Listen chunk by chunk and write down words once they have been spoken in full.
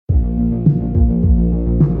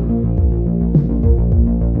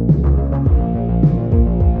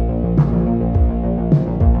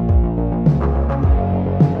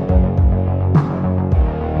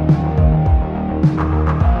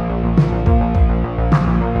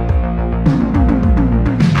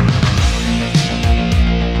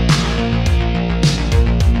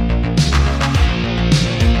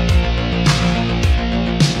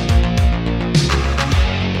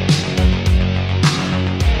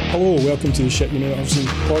Hello, welcome to the Shit You May Not Have Seen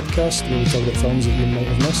podcast, where we talk about films that you might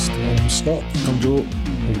have missed. My name's Scott. I'm Joe.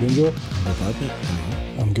 How you doing, Joe? Not bad, mate.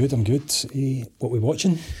 I'm good. What are we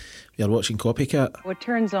watching? We are watching Copycat. What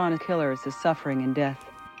turns on a killer is the suffering and death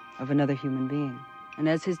of another human being. And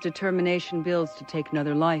as his determination builds to take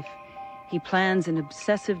another life, he plans in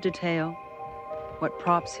obsessive detail what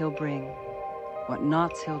props he'll bring, what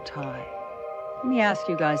knots he'll tie. Let me ask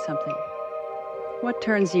you guys something. What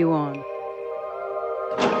turns you on?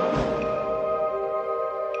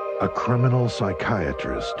 A criminal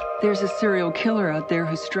psychiatrist, There's a serial killer out there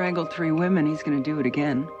who strangled 3 women. He's going to do it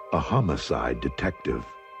again. a homicide detective,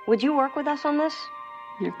 Would you work with us on this?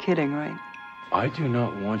 You're kidding, right? I do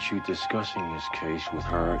not want you discussing this case with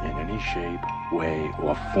her in any shape, way,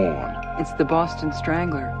 or form. It's the Boston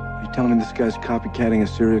Strangler. You telling me this guy's copycatting a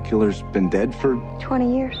serial killer's been dead for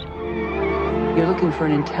 20 years. You're looking for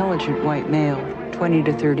an intelligent white male, 20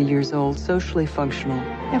 to 30 years old, socially functional.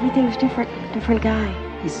 Everything's different. Different guy.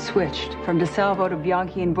 He's switched from DeSalvo to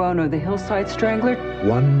Bianchi and Buono, the hillside strangler.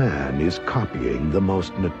 one man is copying the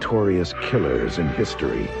most notorious killers in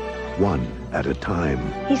history, one at a time.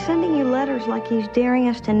 He's sending you letters like he's daring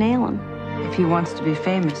us to nail him. If he wants to be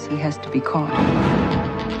famous, he has to be caught.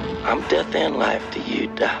 I'm death and life to you,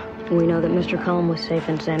 Doc. We know that Mr. Cullum was safe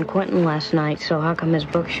in San Quentin last night, so how come his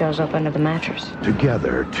book shows up under the mattress?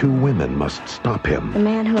 Together, 2 women must stop him The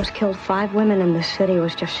man who has killed 5 women in this city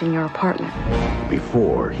was just in your apartment.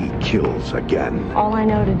 before he kills again. All I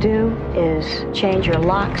know to do is change your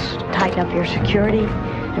locks, tighten up your security,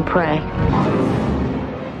 and pray.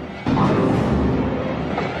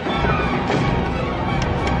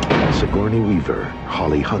 Sigourney Weaver,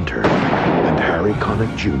 Holly Hunter, and Harry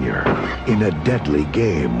Connick Jr. in a deadly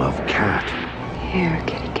game of cat Here,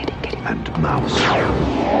 kitty. and mouse.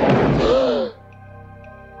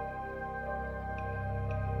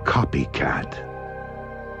 Copycat.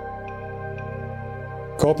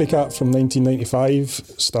 Copycat from 1995,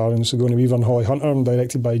 starring Sigourney Weaver and Holly Hunter, and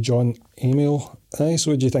directed by John Amiel.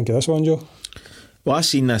 So what do you think of this one, Joe? Well, I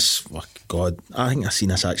seen this, I think I seen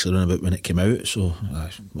this actually around about when it came out, so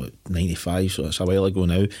 95, so it's a while ago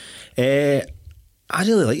now. I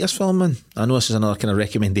really like this film, man. I know this is another kind of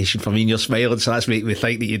recommendation for me, and you're smiling, so that's making me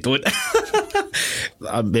think that you don't.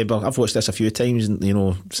 I remember I've watched this a few times,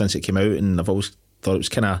 since it came out, and I've always thought it was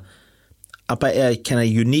kind of a bit of a kind of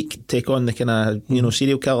unique take on the kind of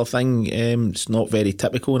serial killer thing. It's not very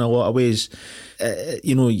typical in a lot of ways.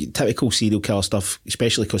 Typical serial killer stuff,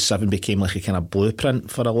 especially because Seven became like a kind of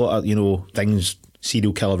blueprint for a lot of things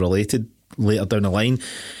serial killer related later down the line.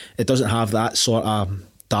 It doesn't have that sort of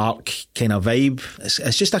dark kind of vibe.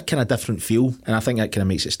 It's just a kind of different feel, and I think that kind of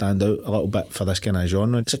makes it stand out a little bit for this kind of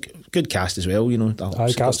genre. It's a good cast as well,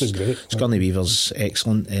 The cast is great. Sigourney Weaver's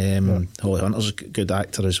excellent. Holly Hunter's a good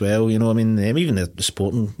actor as well. Even the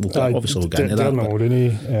supporting, obviously we'll get into that.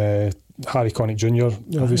 Mulroney, Harry Connick Jr.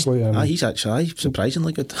 obviously. He's actually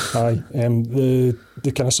surprisingly good. The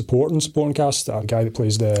kind of supporting cast. That guy that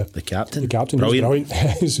plays the captain. The captain, Brilliant. He's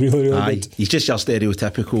brilliant. He's really good. He's just your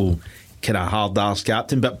stereotypical kind of hard-ass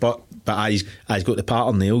captain, but he's got the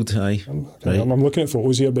pattern nailed. Right. I'm looking at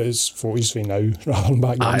photos here, but it's photos for now rather than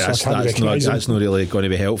back then, so I can't recognise him. That's not really going to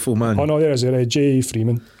be helpful, man. Oh no, there is J.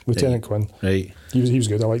 Freeman, Lieutenant Quinn. Right. He was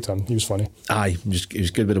good. I liked him. He was funny. He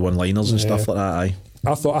was good with the one-liners and stuff like that.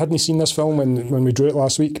 I thought I hadn't seen this film when we drew it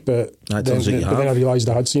last week, but then I realised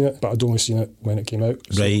I had seen it, but I'd only seen it when it came out.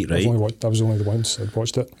 So right. I was only the once I'd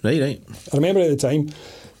watched it. Right. I remember at the time,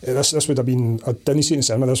 this would have been, I didn't see it in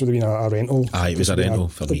cinema, this would have been a rental. It was a rental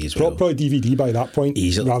for me as well. Probably DVD by that point,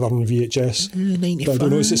 easily, rather than VHS. 95. But I don't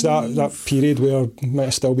know, it's that period where I might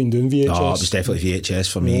have still been doing VHS. No, it was definitely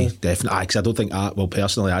VHS for me. Definitely. Because I don't think,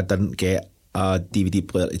 personally, I didn't get a DVD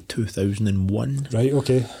player in 2001. Right,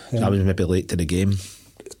 okay. I was maybe late to the game.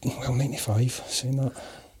 Well, 95, saying that.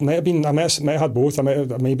 I might have had both. I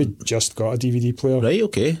maybe just got a DVD player. Right,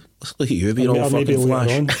 okay. Let's look at you being all fucking flash.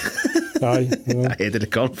 Ahead of the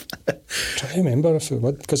curve. Try to remember if it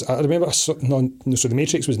would, because I remember so The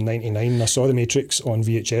Matrix was 99. I saw The Matrix on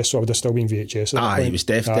VHS, so I would have still been VHS at that point. It was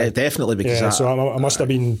definitely because so I must have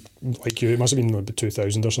been like you. It must have been about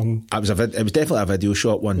 2000 or something. It was definitely a video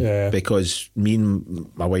shop one, because me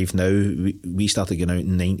and my wife now we started getting out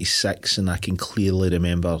in 96, and I can clearly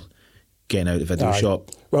remember getting out of the video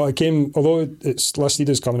shop. Well, it came, although it's listed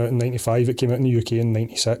as coming out in 95, it came out in the UK in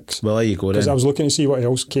 96. Well, there you go then. Because I was looking to see what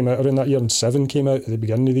else came out around that year, and Seven came out at the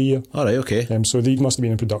beginning of the year. All right, okay. So these must have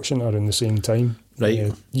been in production around the same time.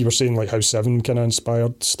 Right. You were saying like how Seven kind of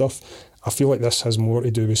inspired stuff. I feel like this has more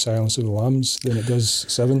to do with Silence of the Lambs than it does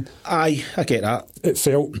Seven. Aye, I get that. It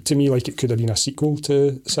felt to me like it could have been a sequel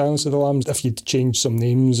to Silence of the Lambs if you'd changed some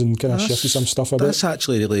names and kind of shifted some stuff a bit. That's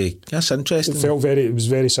actually that's interesting. It was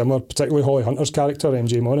very similar, particularly Holly Hunter's character,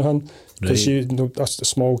 MJ Monaghan, because she, that's a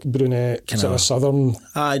small brunette, sort of southern.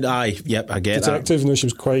 Yep, I get detective.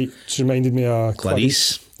 that. She reminded me of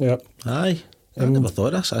Clarice. Yep. Aye. I never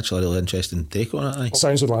thought that's actually a really interesting take on it. Aye.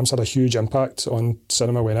 Silence of the Lambs had a huge impact on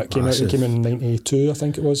cinema when it came out. It came in 92, I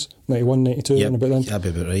think it was. 91, 92, and about then. That'd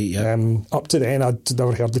be about right, yeah. Up to then, I'd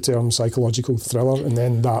never heard the term psychological thriller, and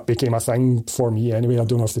then that became a thing for me anyway. I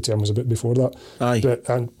don't know if the term was a bit before that. Aye. But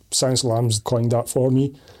Silence of the Lambs coined that for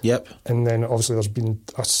me. Yep. And then obviously there's been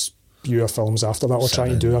a spew of films after that were trying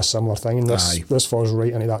to do a similar thing, and this falls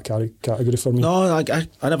right into that category for me. No,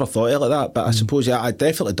 I never thought of it like that, but I suppose it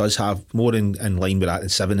definitely does have more in line with that than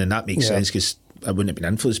Seven, and that makes sense because I wouldn't have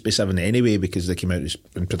been influenced by Seven anyway because they came out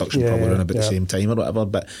in production probably around about the same time or whatever.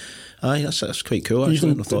 But that's quite cool.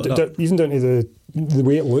 Actually, even down to the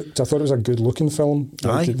way it looked, I thought it was a good looking film.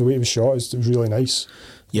 Like, the way it was shot, it was really nice.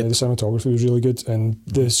 Yep. The cinematography was really good, and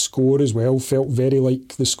the score as well felt very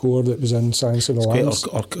like the score that was in Silence of the Lambs.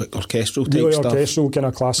 Orchestral type really stuff. Orchestral, kind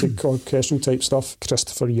of classic orchestral type stuff.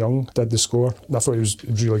 Christopher Young did the score. I thought it was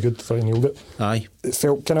really good. I thought he nailed it. Aye. It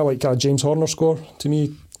felt kind of like a James Horner score to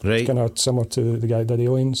me. Right. Kind of similar to the guy that did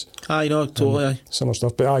Aliens. Aye, no, totally. Similar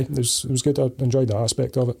stuff, but it was good. I enjoyed that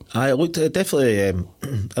aspect of it. It looked definitely. It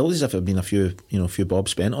looked as if there had been a few bob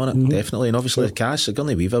spent on it, definitely, and obviously the cast.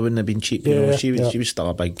 Sigourney Weaver wouldn't have been cheap. She was still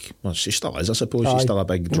a big. Well, she still is, I suppose. She's still a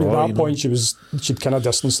big draw. At that point, she'd kind of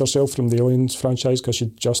distanced herself from the Aliens franchise because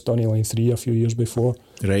she'd just done Alien 3 a few years before.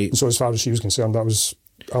 Right. And so as far as she was concerned, that was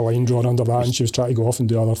a line drawn under that, and she was trying to go off and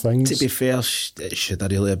do other things. To be fair, it should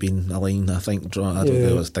have really have been a line, I think, drawn. I don't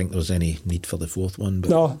really think there was any need for the fourth one.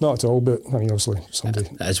 But no, not at all, but I mean, obviously somebody...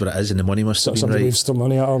 It is what it is, and the money must have been somebody right. waved some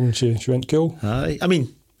money at her and she went, cool. Aye. I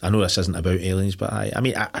mean, I know this isn't about aliens, but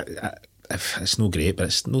it's no great, but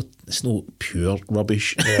it's no pure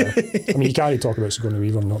rubbish. Yeah. I mean, you can't talk about Sigourney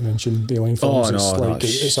Weaver and not mention the Alien films.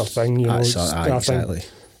 It's her thing, you know. Exactly.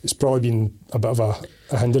 It's probably been a bit of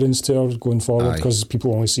a hindrance to her going forward because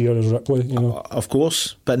people only see her as Ripley, you know. Of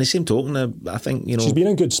course, but in the same token, I think, you know, she's been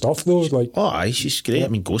in good stuff though. Like, she's great. I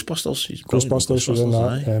mean, Ghostbusters. She was in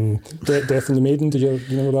that. Death and the Maiden. Did you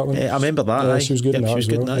remember that one? I remember that. She was good in that. She was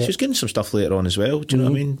good in that. Yeah. She was getting some stuff later on as well. Do you know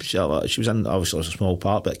what I mean? She was in, obviously, it was a small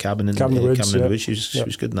part, but Cabin in the Woods. She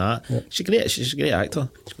was good in that. Yeah. She's a great actor.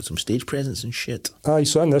 She's got some stage presence and shit.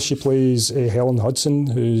 So in this, she plays Helen Hudson,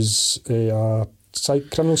 who's a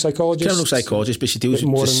criminal psychologist. But she deals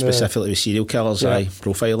more specifically with serial killers,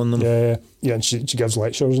 profiling them. Yeah, and she gives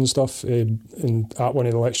lectures and stuff. And at one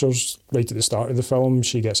of the lectures, right at the start of the film,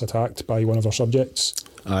 she gets attacked by one of her subjects.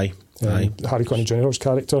 Aye. Harry Connick Jr.'s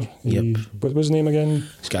character. What was his name again?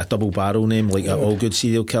 He's got a double barrel name, like all good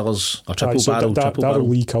serial killers. Or triple barrel. Darryl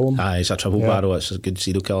Lee Cullum. It's a triple barrel. It's a good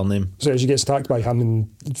serial killer name. So she gets attacked by him,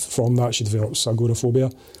 and from that she develops agoraphobia.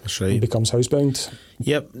 That's right. And becomes housebound.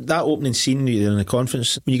 Yep, that opening scene in the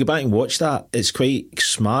conference, when you go back and watch that, it's quite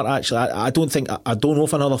smart actually. I don't know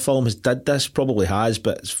if another film has did this, probably has,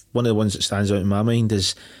 but it's one of the ones that stands out in my mind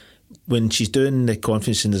is when she's doing the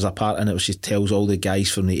conference and there's a part in it where she tells all the guys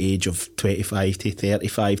from the age of 25 to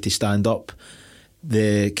 35 to stand up.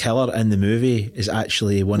 The killer in the movie is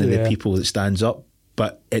actually one of the people that stands up,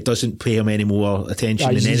 but it doesn't pay him any more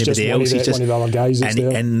attention than anybody else. He's just one of the other guys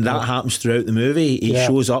and that happens throughout the movie. He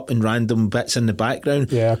shows up in random bits in the background.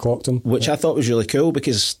 Yeah, I clocked him. Which I thought was really cool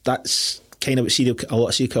because that's kind of what a lot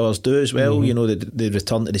of serial killers do as well. You know, they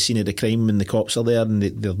return to the scene of the crime when the cops are there and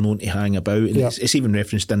they're known to hang about. And it's even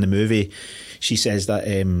referenced in the movie. She says that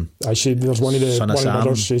there's one of the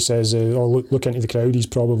brothers. She says, look into the crowd, he's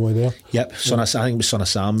probably there." Yep, I think it was Son of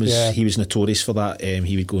Sam. He was notorious for that.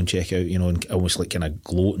 He would go and check out, you know, and almost like kind of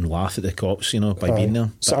gloat and laugh at the cops, you know, by being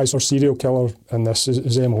there. So as our serial killer, and this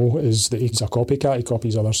his MO is that he's a copycat. He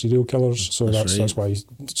copies other serial killers. So that's why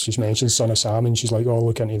she's mentioned Son of Sam, and she's like,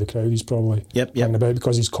 look into the crowd, he's probably hanging about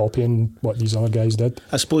because he's copying what these other guys did.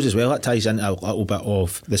 I suppose as well that ties into a little bit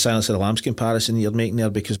of the Silence of the Lambs comparison you're making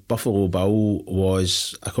there, because Buffalo Bill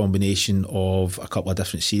was a combination of a couple of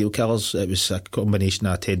different serial killers. It was a combination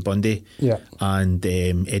of Ted Bundy and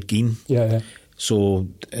Ed Gein. Yeah. So,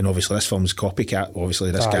 and obviously this film's Copycat. Obviously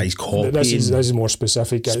this guy's copying. This is more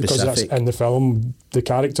specific because that's in the film. The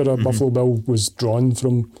character of Buffalo Bill was drawn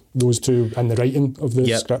from those two in the writing of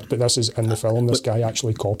the script, but this is in the film. This guy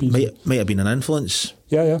actually copies. Might have been an influence.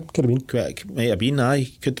 Yeah, could have been. Might have been.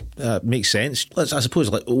 Could make sense. I suppose.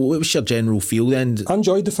 Like, what was your general feel then? I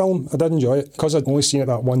enjoyed the film. I did enjoy it because I'd only seen it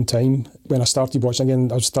that one time. When I started watching again,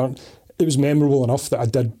 it was memorable enough that I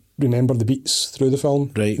did remember the beats through the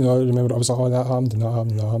film. Right. I remember I was like, oh, that happened and that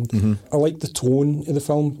happened and that happened. Mm-hmm. I like the tone of the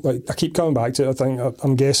film. Like, I keep coming back to it. I think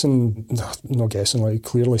I'm guessing, not guessing, like,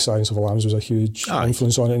 clearly Silence of the Lambs was a huge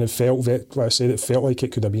influence on it, and it felt, like I said, it felt like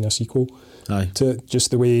it could have been a sequel to it,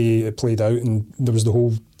 just the way it played out. And there was the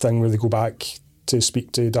whole thing where they go back to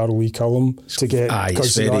speak to Darryl Lee Cullum to get,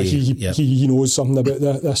 because he knows something about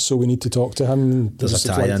this, so we need to talk to him. There's a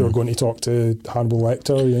tie-in. Like they were going to talk to Hannibal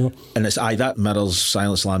Lecter, And it's that mirrors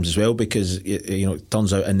Silence of the Lambs as well, because it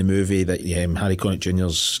turns out in the movie that Harry Connick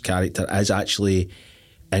Jr.'s character is actually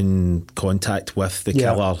in contact with the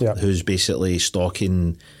killer, who's basically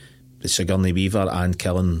stalking Sigourney Weaver and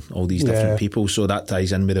killing all these different people. So that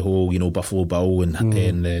ties in with the whole, Buffalo Bill and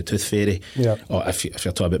the Tooth Fairy. Yeah. Or if you're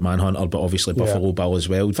talking about Manhunter, but obviously Buffalo Bill as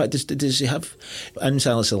well. In fact, does he have, in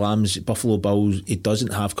Silence of the Lambs, Buffalo Bill, he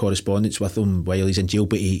doesn't have correspondence with him while he's in jail,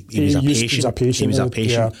 but he was a patient. He was a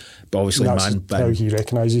patient. But obviously, how he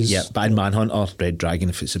recognises. Yeah, but in Manhunter, Red Dragon,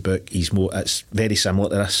 if it's a book, it's very similar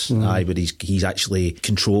to this. But he's actually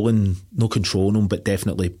not controlling him, but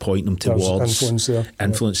definitely pointing him towards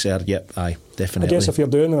influence there. Yep, definitely. I guess if you're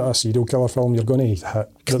doing a serial killer film, you're going to hit.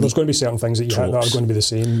 There's going to be certain things that you hit that are going to be the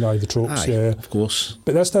same. The tropes. Of course.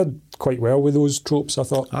 But this did quite well with those tropes, I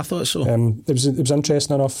thought. I thought so. It was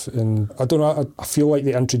interesting enough, and I don't know. I feel like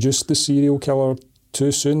they introduced the serial killer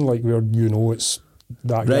too soon, like where it's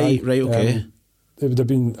that guy. Right, okay. It would have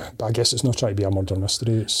been, I guess it's not trying to be a murder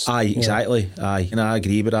mystery. Exactly. And I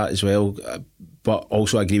agree with that as well. But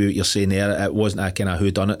also I agree with what you're saying there. It wasn't a kind of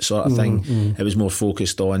whodunit sort of thing. It was more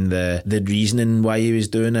focused on the reasoning why he was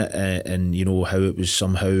doing it, and how it was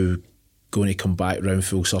somehow going to come back round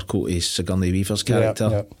full circle to Sigourney Weaver's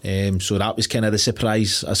character. So that was kind of the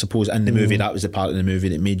surprise, I suppose, in the movie. That was the part of the movie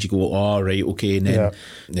that made you go, oh, right, okay. And then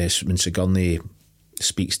when Sigourney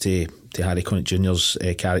speaks to Harry Connick Jr.'s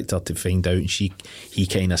character to find out, and he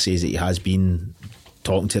kind of says that he has been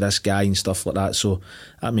talking to this guy and stuff like that, so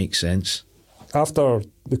that makes sense. After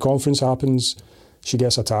the conference happens, she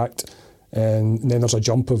gets attacked, and then there's a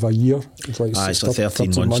jump of a year. It's like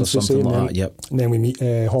 13 months or something like that. Yep. And then we meet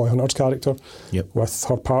Holly Hunter's character with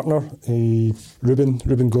her partner,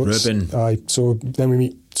 Ruben Goetz. So then we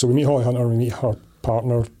meet Holly Hunter, we meet her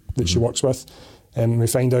partner that she works with, and we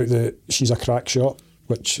find out that she's a crack shot,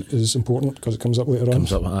 which is important because it comes up later on.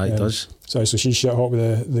 It does. So she's shot hot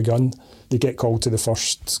with the gun. They get called to the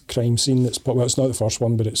first crime scene. It's not the first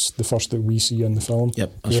one, but it's the first that we see in the film.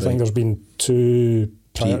 Yep, I think there's been two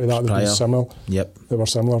prior to that that were similar. Yep. They were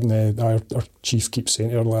similar, and our chief keeps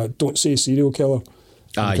saying to her, like, don't say serial killer.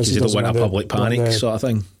 Because you don't want a public panic sort of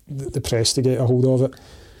thing. The press to get a hold of it.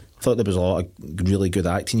 I thought there was a lot of really good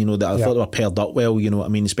acting, I thought they were paired up well,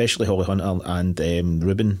 especially Holly Hunter and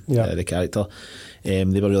Ruben, the character. They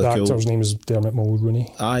were really cool. The actor's name is Dermot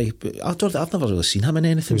Mulroney. But I've never really seen him in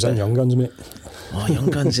anything. He was in Young Guns, mate. Oh,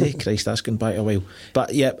 Young Guns, Christ, that's going back a while.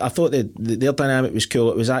 But yeah, I thought their dynamic was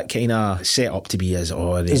cool. It was that kind of set up to be are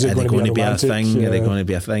they going to be a thing? Yeah. Are they going to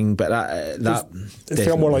be a thing? But that it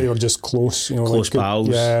felt more like they were just close, close like pals.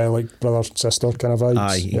 Like brother sister kind of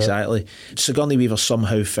vibes. Exactly. Sigourney Weaver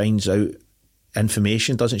somehow finds out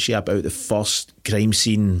information, doesn't she, about the first crime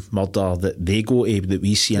scene murder that they go to, that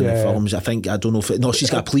we see in the films. I don't know if she's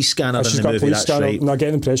got a police scanner in the movie. That's right. And I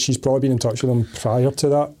get the impression she's probably been in touch with them prior to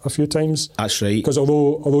that a few times. That's right. Because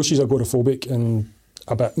although she's agoraphobic and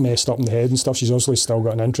a bit messed up in the head and stuff, she's obviously still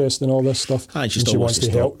got an interest in all this stuff, and she wants to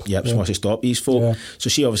help. She wants to stop these folk. So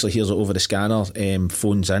she obviously hears it over the scanner,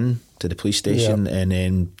 phones in to the police station, and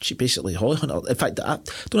then she basically, Holly Hunter, in fact, I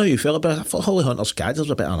don't know how you felt about it, I thought Holly Hunter's character was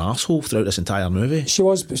a bit of an arsehole throughout this entire movie. She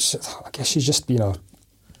was, but I guess she's just been a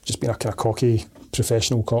kind of cocky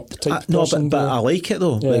professional cop type person. But I like it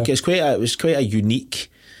though. Like it was quite a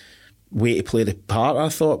unique way to play the part, I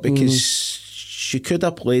thought, because she could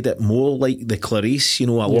have played it more like the Clarice, a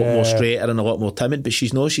lot more straighter and a lot more timid, but she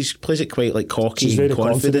plays it quite like cocky, she's and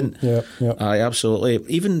confident. Absolutely.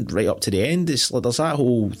 Even right up to the end, it's like there's that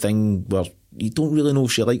whole thing where you don't really know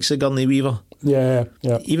if she likes Sigourney Weaver.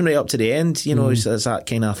 Even right up to the end, there's that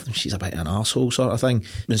kind of, she's a bit of an arsehole sort of thing.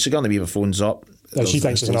 When Sigourney Weaver phones up, she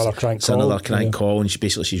thinks it's another crank call. It's another crank call, and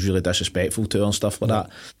she's really disrespectful to her and stuff like that.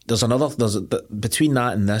 Between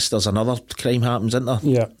that and this, there's another crime happens, isn't there?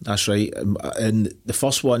 Yeah, that's right. And the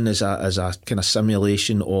first one is a kind of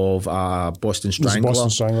simulation of a Boston Strangler. Boston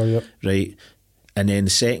Strangler, yep. Right. And then the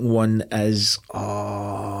second one is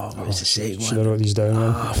what is the second one? Should have wrote these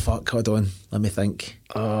down. Fuck, hold on, let me think.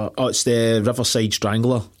 It's the Riverside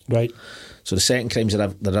Strangler. Right. So the second crime's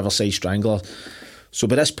the Riverside Strangler. So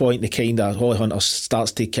by this point, Holly Hunter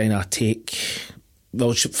starts to kind of take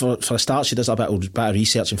Well, for a start, she does a bit of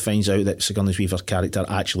research and finds out that Sigourney Weaver's character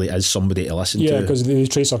actually is somebody to listen to. Yeah, because they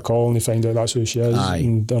trace her call and they find out that's who she is. Aye.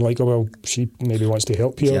 And they're like, oh, well, she maybe wants to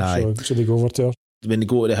help here, so they go over to her. When they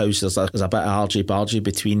go to the house, there's a bit of argy-bargy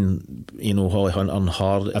between, Holly Hunter and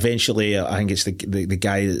her. Eventually, I think it's the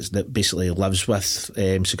guy that basically lives with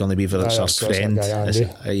Sigourney Weaver. That's her friend.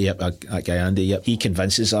 That guy Andy. Yep. He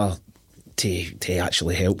convinces her to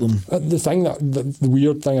actually help them. The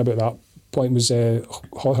weird thing about that point was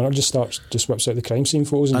Holly Hunter just whips out the crime scene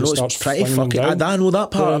photos and I know, just starts it's pretty flinging them down. I know that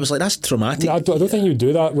part. I was like, that's traumatic. I don't think you would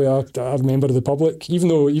do that with a member of the public, even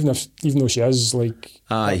though she is like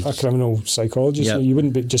a criminal psychologist. Yep. You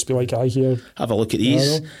wouldn't just be like, here, have a look at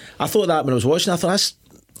these. I thought that when I was watching. I thought, that's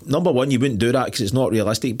number one, you wouldn't do that because it's not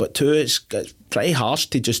realistic. But two, it's pretty harsh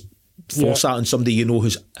to just force that on somebody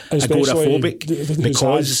who's agoraphobic,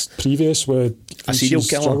 because previous with a serial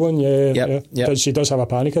killer struggling. Yep. She does have a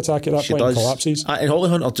panic attack at that point and collapses. And Holly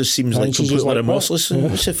Hunter just seems like completely remorseless.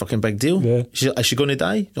 What's the fucking big deal? Yeah. Is she going to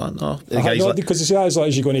die? Like, no. Because the guy's like,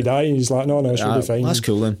 is she going to die? And he's like, no, she'll be fine. That's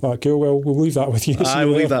cool then. Like, cool, well, we'll leave that with you. We'll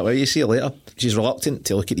leave that with you. See you later. She's reluctant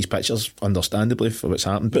to look at these pictures, understandably, for what's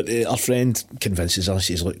happened. But our friend convinces her.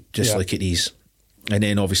 She's like, look at these. And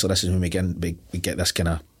then obviously this is when we get this kind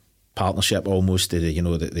of partnership almost to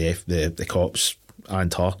the cops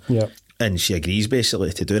and her. Yeah. And she agrees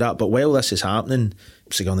basically to do that. But while this is happening,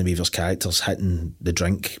 Sigourney Weaver's character's hitting the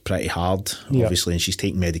drink pretty hard, obviously, and she's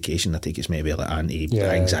taking medication. I think it's maybe like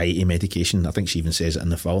anti-anxiety medication. I think she even says it in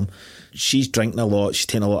the film. She's drinking a lot, she's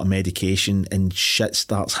taking a lot of medication, and shit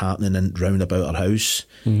starts happening round about her house.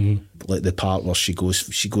 Mm-hmm. Like the part where she goes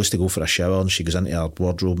to go for a shower, and she goes into her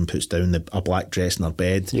wardrobe and puts down a black dress in her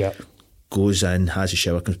bed. Yeah. Goes in, has a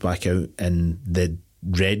shower, comes back out, and the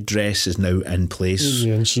red dress is now in place.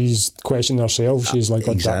 Yeah, and she's questioning herself. She's like,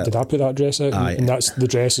 did I put that dress out? And that's the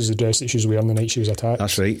dress that she was wearing the night she was attacked.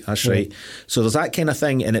 That's right. So there's that kind of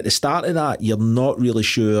thing, and at the start of that, you're not really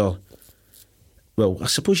sure. Well, I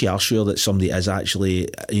suppose you are sure that somebody is actually,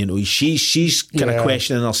 she's kind of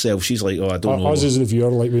questioning herself. She's like, I don't know. Us as the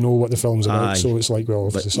viewer, like, we know what the film's about, so it's like,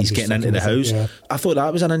 well, but he's getting into the house. Yeah. I thought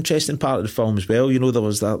that was an interesting part of the film as well. There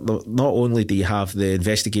was that. Not only do you have the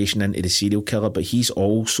investigation into the serial killer, but he's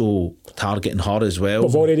also targeting her as well.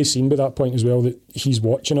 We've already seen by that point as well that he's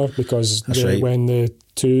watching her, because when the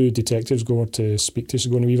two detectives go over to speak to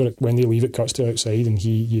Sigourney Weaver, when they leave, it cuts to outside, and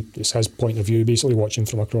it's his point of view, basically watching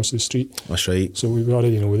from across the street. That's right. So we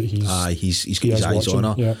already know that he's got his eyes watching.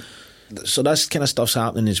 on her. Yeah. So this kind of stuff's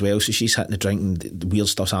happening as well. So she's hitting the drink and the weird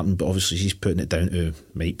stuff's happening, but obviously she's putting it down to,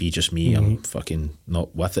 might be just me, I'm fucking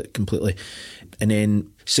not with it completely. And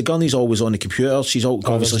then Sigourney's always on the computer. She's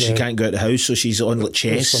obviously she can't go out the house, so she's on like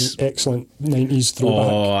chess. Some excellent 90s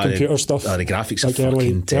throwback computer stuff. The graphics like are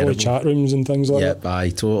fucking terrible. Early chat rooms and things like that. Yep, aye,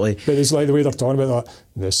 totally. But it's like the way they're talking about that.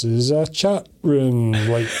 This is a chat room.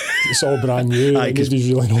 Like, it's all brand new. Like,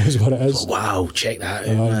 nobody really knows what it is. Wow, check that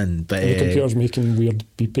out, man. But the computer's making weird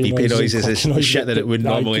beeping noises. It's shit that it would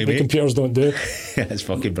normally make. The computers don't do. It's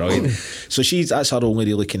fucking brilliant. So that's her only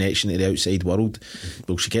really connection to the outside world.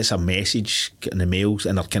 Well, she gets a message in the mail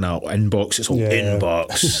in her kind of inbox. It's all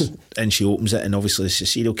inbox. And she opens it, and obviously it's a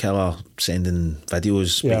serial killer sending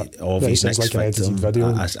videos of his next like victim.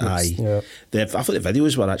 Video. I thought the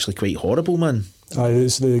videos were actually quite horrible, man.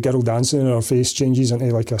 It's the girl dancing and her face changes into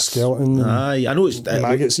like a skeleton. I know it's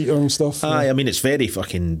maggots eater and stuff. I mean, it's very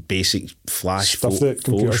fucking basic flash stuff that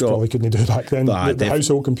computers probably couldn't do back then. The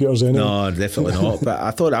household computers anyway. No, definitely not. But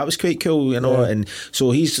I thought that was quite cool, And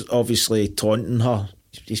so he's obviously taunting her.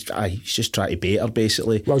 He's just trying to bait her,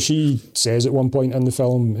 basically. Well, she says at one point in the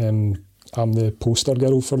film, I'm the poster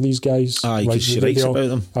girl for these guys. Because she writes about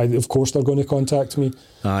them. Of course they're going to contact me.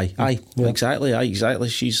 Exactly.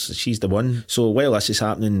 She's the one. So while this is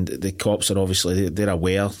happening, the cops are obviously, they're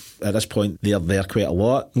aware. At this point, they're there quite a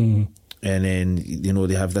lot. Mm. And then,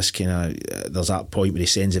 they have this kind of, there's that point where he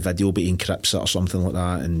sends a video but he encrypts it or something like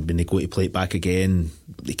that, and when they go to play it back again,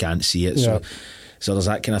 they can't see it. So there's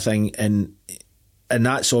that kind of thing. And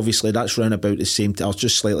that's obviously, that's round about the same time,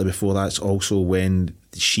 just slightly before that's also when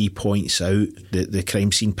she points out the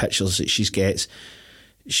crime scene pictures that she gets.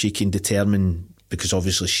 She can determine, because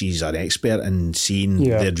obviously she's an expert in seeing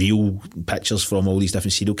the real pictures from all these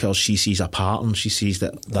different serial killers, she sees a pattern. She sees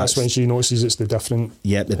that's when she notices it's the different...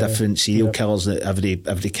 Yeah, the different serial killers that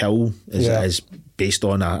every kill is based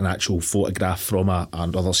on an actual photograph from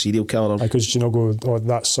another serial killer. Because go,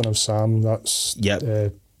 that's Son of Sam, that's...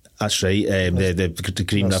 That's right, the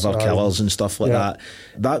Green River Killers and stuff like that.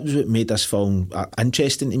 That was what made this film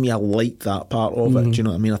interesting to me. I liked that part of it. Do you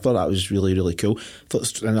know what I mean? I thought that was really, really cool.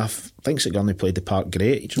 And I think Sigourney played the part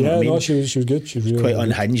great. Do you know what I mean? No, she was good. She was really quite good.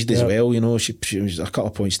 Unhinged as well. You know, she was a couple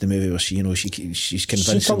of points in the movie where she's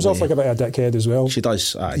convincing. She comes off like a bit of a dickhead as well. She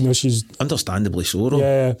does. Aye. You know, she's understandably so. Though.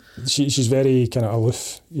 Yeah, she's very kind of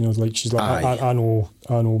aloof. You know, like she's like, I know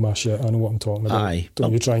my shit. I know what I'm talking about. Aye.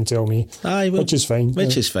 Don't you try and tell me. Aye, well, which is fine.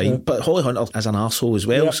 Yeah. But Holly Hunter is an arsehole as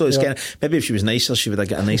well. So it's kind of, maybe if she was nicer, she would have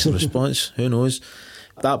got a nicer response. Who knows?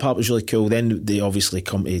 That part was really cool. Then they obviously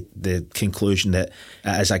come to the conclusion that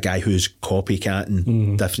it is a guy who's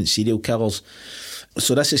copycatting different serial killers.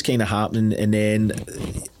 So this is kind of happening, and then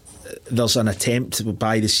there's an attempt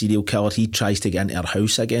by the serial killer. He tries to get into her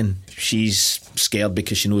house again. She's scared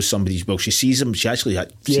because she knows somebody's. Well, she sees him. She actually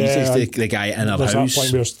sees the guy in her house. There's that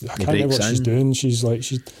point where I can't remember what she's doing. She's doing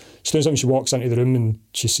something. She walks into the room and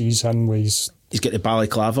she sees him where he's got the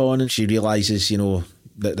balaclava on, and she realises, you know,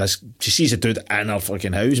 that she sees a dude in her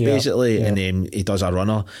fucking house basically, and he does a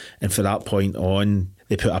runner, and from that point on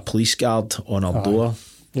they put a police guard on her door,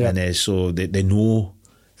 and so they know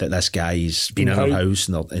that this guy's been in her house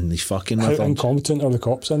and he's fucking with her. How incompetent are the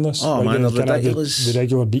cops in this? Oh man, they're ridiculous. The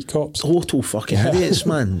regular beat cops. Total fucking idiots,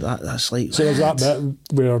 man. That's like... So there's that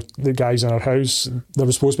bit where the guy's in her house, there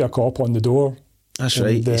was supposed to be a cop on the door. That's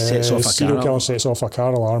right. He sets off a serial killer sets off a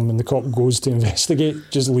car alarm, and the cop goes to investigate,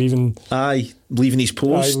 just leaving his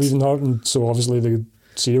post. Leaving her, and so obviously the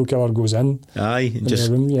serial killer goes in. And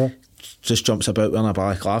just jumps about wearing a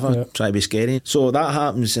balaclava, trying to be scary. So that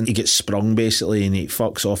happens, and he gets sprung basically, and he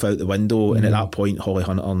fucks off out the window. And at that point, Holly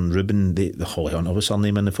Hunter and Ruben, the Holly Hunter was her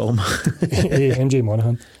name in the film. MJ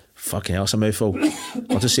Monaghan. Fucking hell, it's a mouthful.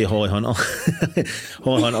 I'll just say Holly Hunter.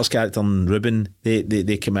 Holly Hunter's character and Ruben,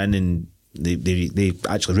 they come in, and they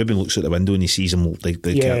actually, Ruben looks out the window and he sees him,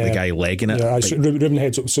 the guy legging it. Yeah, so Ruben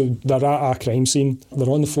heads up. So they're at a crime scene. They're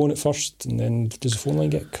on the phone at first, and then does the phone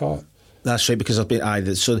line get cut? That's right, because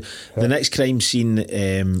the next crime scene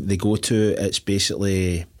they go to, it's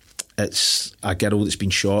basically a girl that's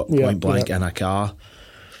been shot point blank in a car,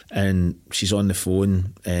 and she's on the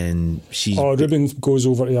phone, and Ruben goes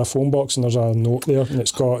over to a phone box, and there's a note there, and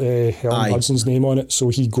it's got Helen Hudson's name on it, so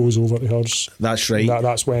he goes over to hers. That's right.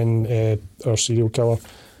 That's when our serial killer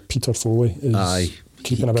Peter Foley is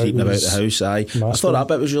keeping about the house. I thought that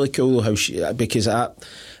bit was really cool, though, because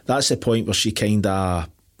that's the point where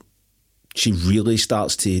she really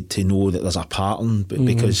starts to know that there's a pattern,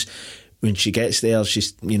 because when she gets there,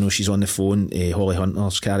 she's on the phone, Holly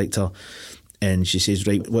Hunter's character, and she says,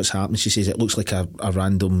 right, what's happened? She says, it looks like a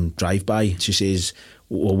random drive-by. She says,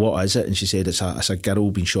 well, what is it? And she said, it's a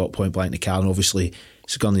girl being shot point blank in the car, and obviously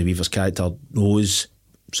Sigourney Weaver's character knows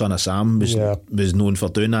Son of Sam was known for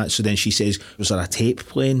doing that. So then she says, was there a tape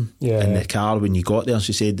playing in the car when you got there?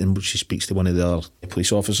 She said, and she speaks to one of the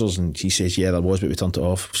police officers, and she says, yeah, there was, but we turned it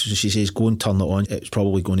off. So she says, go and turn it on. It's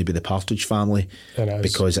probably going to be the Partridge Family,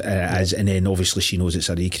 because it is. And then obviously she knows it's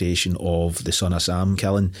a recreation of the Son of Sam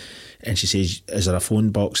killing. And she says, is there a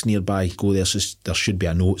phone box nearby? Go there, so there should be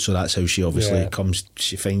a note. So that's how she obviously comes,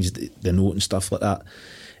 she finds the note and stuff like that.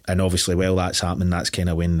 And obviously, while that's happening, that's kind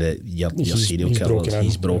of when your serial killer,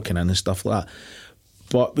 he's broken in and stuff like that.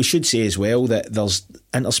 But we should say as well that there's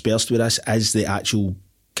interspersed with this is the actual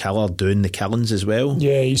killer doing the killings as well.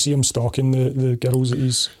 Yeah, you see him stalking the girls that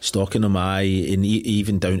he's... Stalking them, and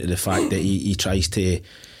even down to the fact that he tries to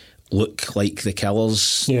look like the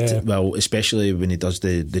killers. Yeah. Well, especially when he does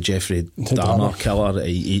the Jeffrey Dahmer killer,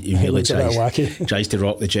 he really tries to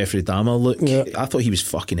rock the Jeffrey Dahmer look. Yeah. I thought he was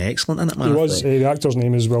fucking excellent in it, man. He was. The actor's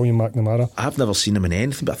name is William McNamara. I've never seen him in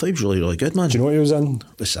anything, but I thought he was really, really good, man. Do you know what he was in?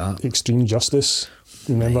 What's that? Extreme Justice.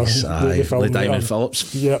 Remember the film? Diamond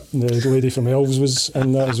Phillips. Yeah, the lady from Elves was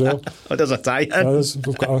in that as well. There's a tie-in.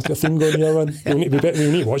 We've got a theme going here, man. We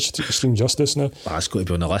need to watch Extreme Justice now. That's got to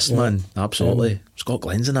be on the list, man. Absolutely. Scott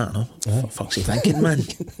Glenn's in that, no? What the fuck's he thinking, man?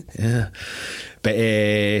 Yeah. But do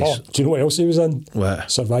you know what else he was in? What?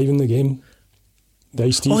 Surviving the Game. The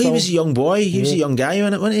Ice-T film. He was a young boy. He was a young guy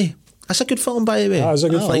in it, wasn't he? That's a good film, by the way. I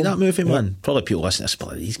like that movie, man. Probably people listening to this,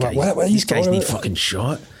 but these guys need fucking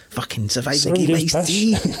shot. Fucking Surviving the Game,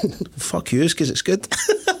 Ice-T. Fuck you, because it's good.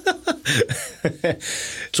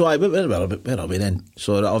 So where are we then?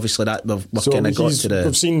 So obviously that we've kind of got to the...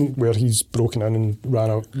 We've seen where he's broken in and ran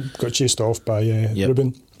out, got chased off by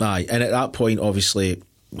Ruben. Aye, and at that point, obviously,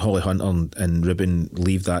 Holly Hunter and Ruben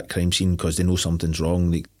leave that crime scene because they know something's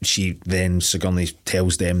wrong. She then Sigourney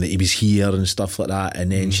tells them that he was here and stuff like that,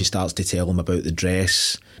 and then she starts to tell them about the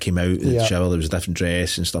dress came out of the shower, there was a different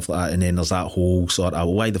dress and stuff like that, and then there's that whole sort of,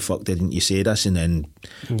 why the fuck didn't you say this? And then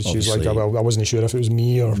she's like, well, I wasn't sure if it was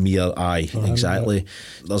me or aye, exactly.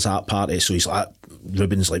 There's that part, so he's like,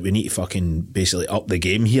 Ruben's like, we need to fucking basically up the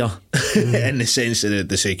game here in the sense of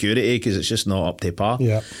the security, because it's just not up to par.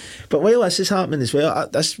 Yeah. But while this is happening as well,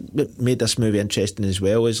 this what made this movie interesting as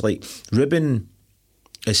well, is like Ruben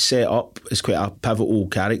is set up as quite a pivotal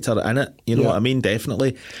character in it, you know what I mean,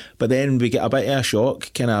 definitely. But then we get a bit of a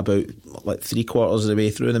shock kind of about like 3/4 of the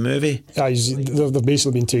way through the movie. They've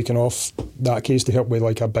basically been taken off that case to help with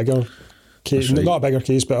like a bigger case, not a bigger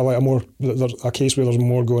case, but a case where there's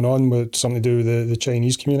more going on with something to do with the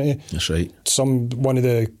Chinese community. That's right. One of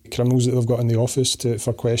the criminals that they've got in the office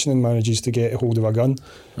for questioning manages to get a hold of a gun.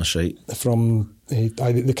 That's right. From the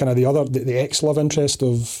ex-love interest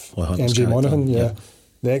of MJ Monaghan. Yeah.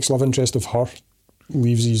 The ex-love interest of her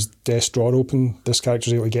leaves his desk drawer open. This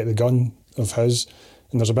character's able to get the gun of his,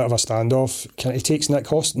 and there's a bit of a standoff. He takes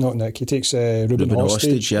he takes Ruben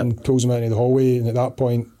hostage and pulls him out into the hallway, and at that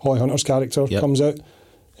point Holly Hunter's character comes out,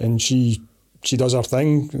 and she does her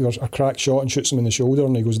thing. There's a crack shot and shoots him in the shoulder,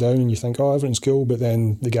 and he goes down, and you think, oh, everything's cool, but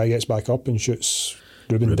then the guy gets back up and shoots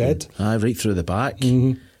Ruben dead. Aye, right through the back.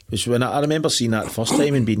 Which when I remember seeing that the first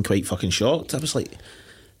time and being quite fucking shocked. I was like,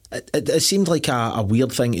 it seemed like a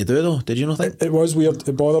weird thing to do, though. Did you not think? It was weird.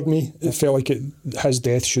 It bothered me. It felt like his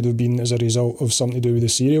death should have been as a result of something to do with the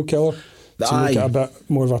serial killer. To make it a bit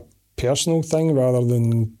more of a personal thing rather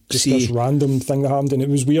than just this random thing that happened. And it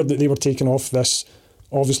was weird that they were taking off this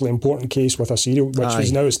obviously important case with a serial, which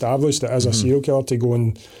was now established as a serial killer, to go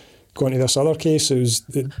into this other case. It was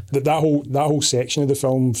that whole section of the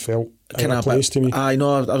film felt out of place to me. I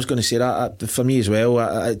know, I was going to say that for me as well.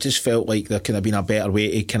 It just felt like there could have been a better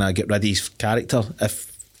way to kind of get rid of his character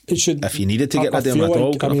if you needed to get rid of him at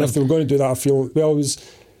all. I mean, if they were going to do that, I feel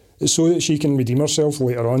it's so that she can redeem herself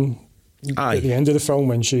later on. At the end of the film,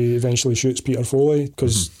 when she eventually shoots Peter Foley,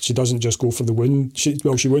 because she doesn't just go for the wound. She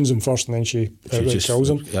wounds him first, and then she outright kills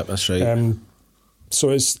him. Yep, that's right.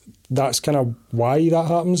 So that's kind of why that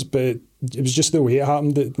happens, but it was just the way it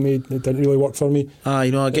happened that it didn't really work for me. I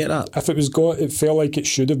get that. If it felt like it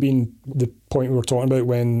should have been the point we were talking about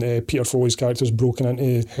when Peter Foley's character is broken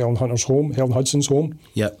into Helen Hudson's home.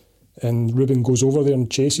 Yep. And Ruben goes over there and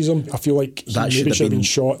chases him. I feel like he maybe should have been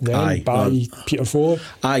shot then by Peter Foley.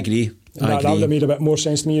 I agree. That would have made a bit more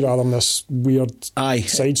sense to me rather than this weird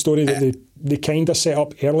side story that they kind of set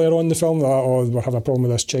up earlier on in the film that, we're having a problem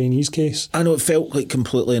with this Chinese case. I know, it felt like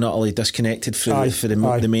completely and utterly disconnected from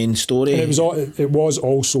the main story. And it was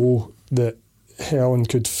also that Helen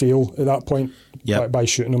could fail at that point by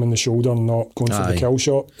shooting him in the shoulder and not going for the kill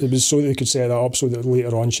shot. It was so that they could set that up so that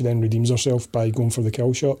later on she then redeems herself by going for the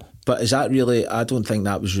kill shot. But is that really, I don't think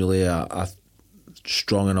that was really a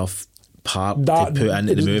strong enough part to put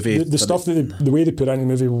into the movie. The way they put it into the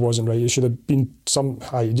movie wasn't right. It should have been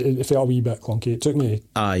it felt a wee bit clunky. It took me.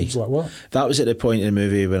 It was like, what? That was at the point in the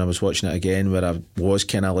movie when I was watching it again where I was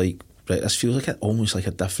kind of like, right, this feels like almost like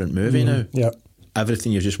a different movie now. Yeah.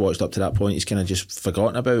 Everything you've just watched up to that point is kind of just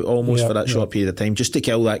forgotten about almost for that short period of time, just to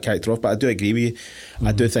kill that character off. But I do agree with you.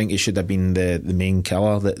 I do think it should have been the main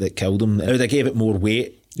killer that killed him. It would have gave it more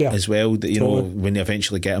weight as well, that, you know, when they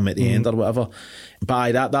eventually get him at the end or whatever.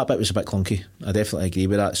 But that bit was a bit clunky. I definitely agree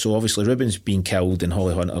with that. So obviously Ruben's being killed and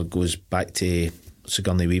Holly Hunter goes back to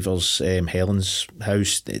Sigourney Weaver's Helen's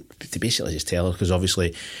house to basically just tell her, because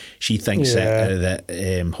obviously she thinks that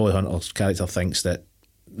Holly Hunter's character thinks that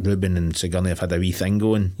Ruben and Sigourney have had a wee thing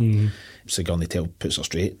going. Sigourney puts her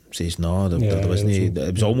straight, says no, there wasn't.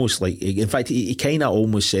 It was almost like, in fact, he kind of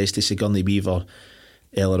almost says to Sigourney Weaver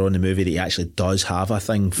earlier on in the movie that he actually does have a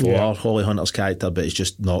thing for Holly Hunter's character, but it's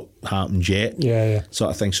just not happened yet.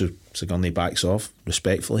 Sort of thing. So Sigourney backs off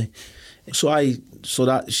respectfully. So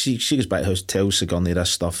that she goes back to the house, tells Sigourney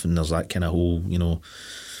this stuff, and there's that kind of whole, you know,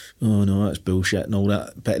 oh no, that's bullshit and all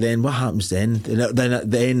that. But then what happens then?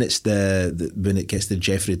 Then it's when it gets to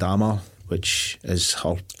Jeffrey Dahmer, which is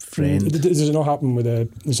her friend. Does it not happen with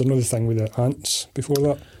there's another thing with the ants before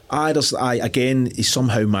that? Again, he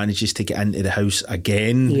somehow manages to get into the house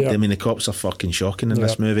again. I mean, the cops are fucking shocking in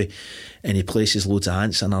this movie, and he places loads of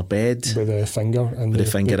ants in her bed with a finger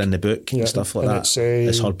in the book and stuff like that.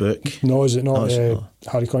 It's her book. No, is it not?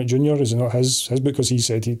 Harry Connick Jr. Is it not his book? Because he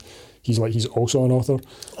said he's also an author.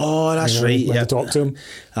 Oh, that's right. When to talk to him.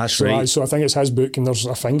 That's right. So I think it's his book, and there's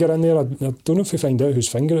a finger in there. I don't know if we find out whose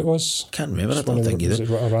finger it was. Can't remember. I don't think either.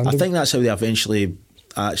 I think that's how they eventually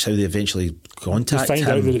that's how they eventually contact They find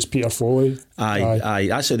him. out that it's Peter Foley. Aye.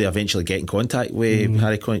 That's how they eventually get in contact with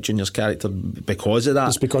Harry Connick Jr.'s character because of that.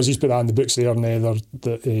 It's because he's put that in the books there, and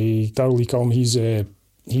Darryl Lee Cullum, he's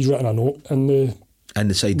written a note in the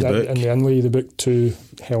inside the book, in the inlay of the book to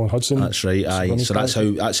Helen Hudson. That's right. Aye. So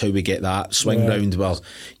that's how we get that swing round where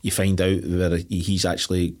you find out that he's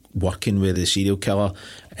actually working with the serial killer.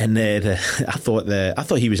 And I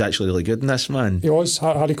thought he was actually really good in this, man. He was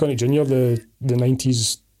Harry Connick Jr. the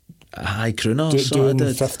 90s. Aye, crooner. Doing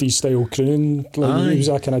 50s style crooning. He was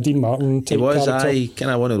a kind of Dean Martin type character.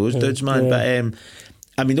 Kind of one of those dudes, man. Yeah. But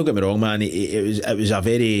I mean, don't get me wrong, man. It was a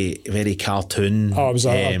very, very cartoon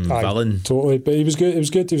villain. Totally, but he was good. It was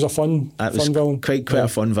good. He was a fun villain. Quite a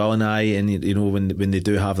fun villain, aye. And you know when they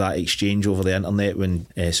do have that exchange over the internet when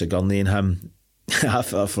Sigourney and him. I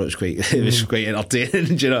thought it was quite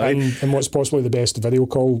entertaining. Do you know what I mean? And what's possibly the best video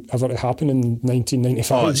call ever to happen in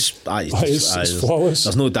 1995. It's flawless.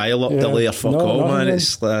 There's no dialogue delay or fuck all, man.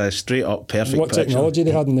 It's straight up perfect. What picture. Technology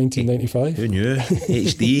they had in 1995? Who knew?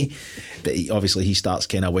 HD. But obviously he starts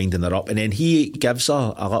kind of winding her up, and then he gives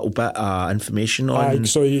her a little bit of information on.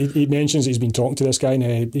 So he mentions he's been talking to this guy,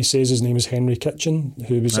 and he says his name is Henry Kitchen,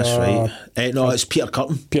 who was. That's right. No, it's Peter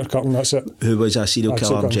Curtin. Peter Curtin, that's it. Who was a serial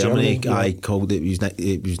killer in Germany? Yeah. I called it.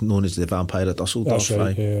 It was known as the Vampire of Dusseldorf. That's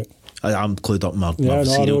right. Yeah. I'm clued up my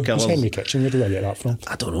serial killers. It's Henry Kitchen. Where did I get that from?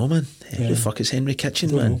 I don't know, man. Who the fuck is Henry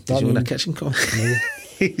Kitchen, man? Does he own a kitchen company?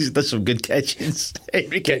 He's done some good kitchens.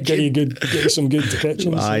 Henry Kitchen. Get some good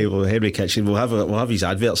kitchens. Aye, well, Henry Kitchen. We'll have his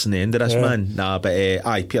adverts in the end of this, man. Nah, but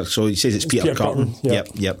Peter. So he says it's Peter Curtin.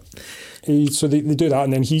 Yep. So they do that,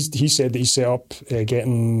 and then he said that he set up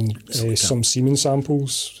getting some semen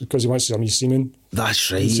samples because he wants some of his semen.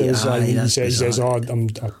 That's right. He says,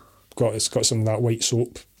 it's got some of that white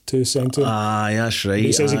soap to send to him. Aye, that's right. But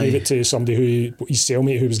he says he gave it to somebody his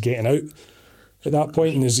cellmate who was getting out at that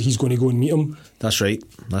point, and he's going to go and meet him. That's right.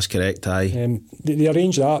 That's correct. Aye. They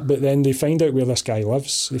arrange that, but then they find out where this guy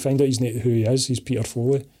lives. They find out who he is. He's Peter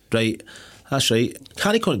Foley. Right. That's right.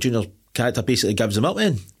 Harry Connick Jr.'s character basically gives him up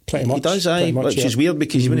then. Pretty much. He does, aye. Which is weird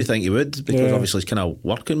because you wouldn't think he would, because obviously he's kind of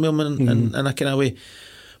working with him in a kind of way.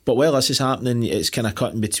 But while this is happening, it's kind of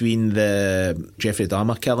cutting between the Jeffrey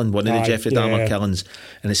Dahmer killing, one of the Jeffrey Dahmer killings,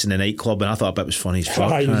 and it's in a nightclub, and I thought that was funny as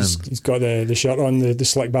fuck. He's got the shirt on, the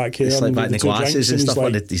slick back hair, the glasses and stuff,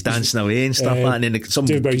 and he's dancing away and stuff like that. And then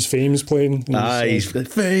Dave Bowie's Fame's playing. He's got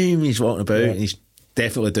Fame, he's walking about, and he's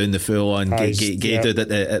definitely doing the full on gay dude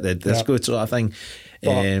at the disco sort of thing.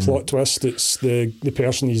 But plot twist, it's the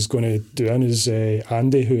person he's going to do in is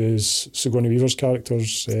Andy, who is Sigourney Weaver's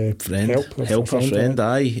character's friend.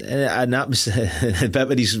 Aye. And that was the bit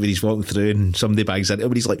when he's walking through and somebody bangs into him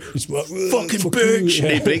and he's like, fucking bitch!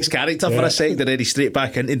 And he breaks character for a second and then he's straight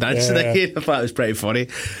back into dancing again. I thought it was pretty funny.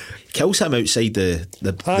 Kills him outside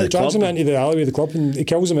the club. Drags him into the alleyway of the club, and he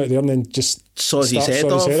kills him out there and then just saws his head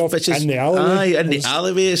off, which is in the alleyway. The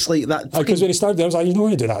alleyway. It's like that. Because when he started there, I was like, you don't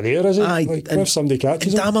want to do that there, is it? If somebody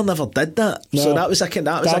catches him. Dahmer never did that. No. So that was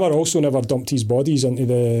Dahmer also never dumped his bodies into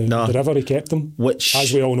the river. He kept them, which,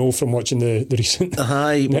 as we all know from watching the recent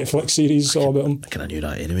Netflix series all about him. I kind of knew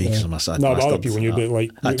that anyway because I'm a sad bastard. But other people knew, but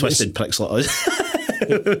like twisted pricks like us.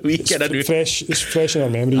 It's fresh in our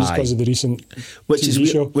memories because of the recent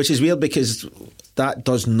TV show. Which is weird because that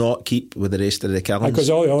does not keep with the rest of the killings. Because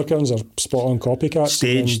all the other killings are spot on copycats.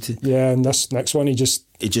 Staged. And this next one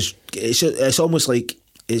it's almost like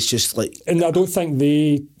it's just like. And I don't think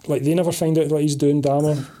they never find out that he's doing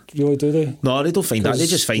Dahmer, really, do they? No, they don't find that. They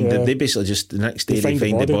just find it. They basically just the next day they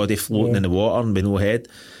find the body floating in the water and with no head.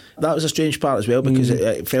 That was a strange part as well because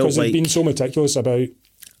it felt like they've been so meticulous about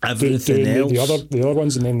everything else. The other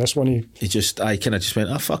ones, and then this one I kind of just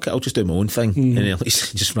went, fuck it, I'll just do my own thing. And then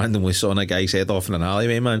just randomly sawing a guy's head off in an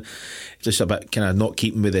alleyway, man. Just a bit kind of not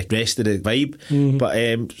keeping with the rest of the vibe.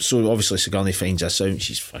 But so obviously Sigourney finds this out and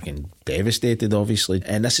she's fucking devastated, obviously.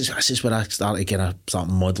 And this is where I started kind of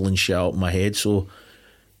starting modelling shit out in my head. So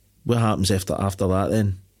what happens after that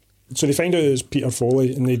then? So they find out it's Peter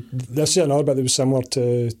Foley, and this is another bit that was similar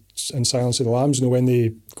to in Silence of the Lambs, when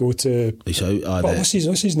they go to... He's out. What's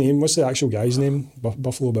his name? What's the actual guy's name?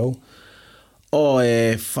 Buffalo Bill?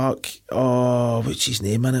 Fuck. What's his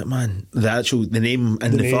name in it, man? The name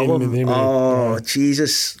in the film?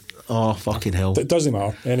 Jesus. Fucking hell. It doesn't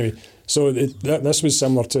matter. Anyway, so this was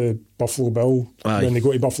similar to Buffalo Bill. When they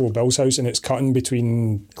go to Buffalo Bill's house, and it's cutting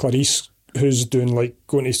between Clarice, who's doing like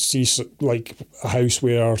going to see like a house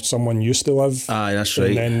where someone used to live. Aye, that's right.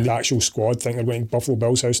 And then the actual squad think they're going to Buffalo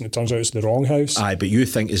Bill's house, and it turns out it's the wrong house. Aye, but you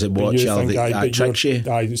think as a watcher that tricks you.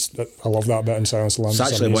 Aye, I love that bit in Silence of the Lambs.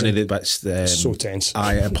 It's actually one of the bits. It's so tense.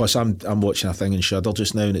 Aye, and plus I'm watching a thing in Shudder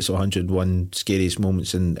just now, and it's 101 scariest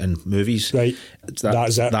moments in movies. Right,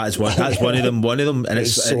 that's it. That's one of them. One of them, and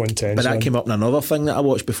it's so intense. But that came up in another thing that I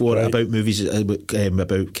watched before about movies, about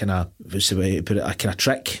kind of a kind of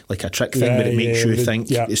trick, like a trick thing, where it makes you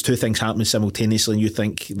think it's two things happening simultaneously, and you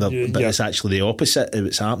think but it's actually the opposite of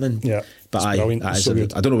what's happening. Yeah, but I don't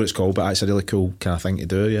know what it's called, but it's a really cool kind of thing to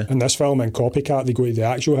do. Yeah. In this film, in Copycat, they go to the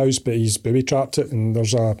actual house, but he's booby trapped it, and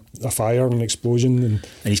there's a fire and an explosion, and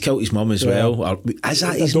he's killed his mum as well. Or, is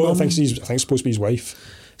that his mum? I think it's supposed to be his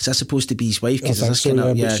wife. Is that supposed to be his wife? I think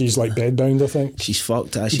so, but she's like bedbound, I think. She's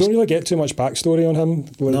fucked. You don't really get too much backstory on him.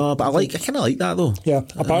 No, but I kind of like that though. Yeah,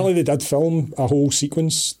 apparently they did film a whole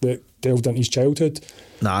sequence that delved into his childhood.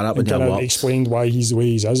 Nah, that wouldn't have worked. Explained why he's the way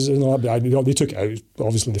he is and all that, but they took it out.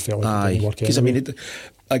 Obviously, they felt like it didn't work out. Because, I mean,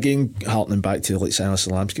 again, harkening back to like Silence of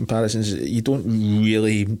the Lambs comparisons, you don't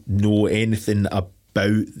really know anything about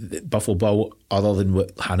Buffalo Bill other than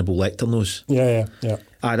what Hannibal Lecter knows. Yeah.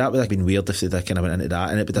 That would have been weird if they kind of went into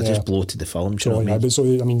that, and it would have just bloated the film. Do you know what I mean? But so,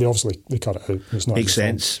 I mean, they obviously cut it out. It's not makes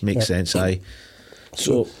sense. Aye.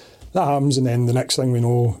 So that happens, and then the next thing we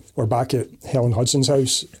know, we're back at Helen Hudson's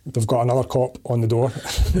house. They've got another cop on the door.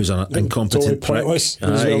 Who's an incompetent totally pointless.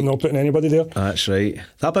 As well, not putting anybody there. That's right.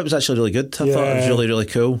 That bit was actually really good. I thought it was really, really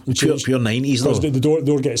cool. Pure 90s though. The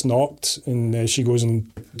door gets knocked, and she goes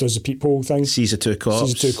and does the peephole thing. Sees the two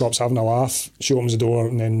cops having a laugh. She opens the door,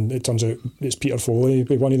 and then it turns out it's Peter Foley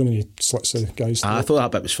with one of them, and he slits the guy's throat. I thought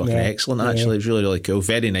that bit was fucking excellent, actually. It was really, really cool.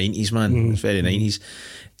 Very 90s, man. It was very 90s.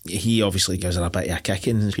 He obviously gives her a bit of a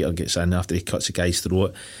kicking. Peter gets in after he cuts the guy's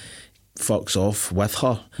throat, fucks off with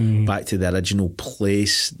her back to the original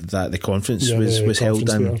place that the conference was held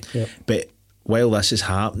in. But while this is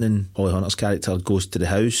happening, Holly Hunter's character goes to the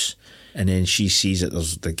house, and then she sees that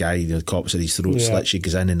there's the guy, the cops at his throat slit. She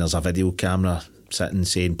goes in, and there's a video camera sitting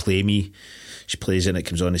saying "Play me." She plays it, and it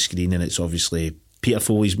comes on the screen, and it's obviously Peter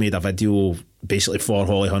Foley's made a video basically for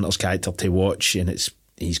Holly Hunter's character to watch, and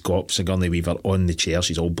he's got Sigourney Weaver on the chair.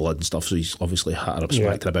 She's all blood and stuff, so he's obviously hit her up,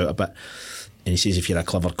 smacked her about a bit. And he says, if you're a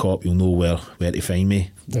clever cop, you'll know where to find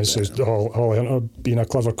me. This is Holly Hunter, being a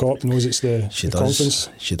clever cop, knows it's the conference.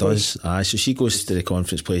 She does. Aye, so she goes to the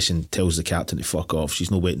conference place and tells the captain to fuck off.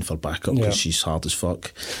 She's not waiting for backup because she's hard as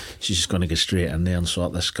fuck. She's just going to go straight in there and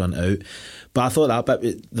sort this cunt out. But I thought that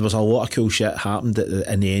bit, there was a lot of cool shit happened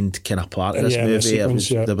in the end kind of part of this movie.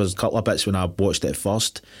 There was a couple of bits when I watched it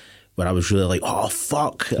first where I was really like, oh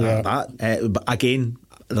fuck that. But again,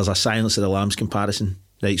 there's a Silence of the Lambs comparison.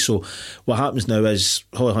 Right, so what happens now is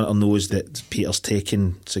Holly Hunter knows that Peter's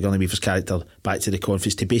taking Sigourney Weaver's character back to the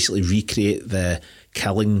conference to basically recreate the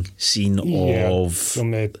killing scene of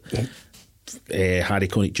from Harry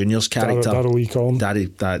Connick Jr.'s character, Darryl Lee Collin.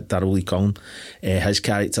 Darryl Lee Collin, his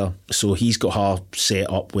character. So he's got her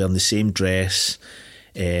set up wearing the same dress,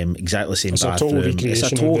 exactly the same bathroom. It's a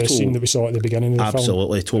total recreation of the scene that we saw at the beginning of the film.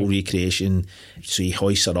 Absolutely, total recreation. So he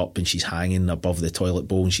hoists her up and she's hanging above the toilet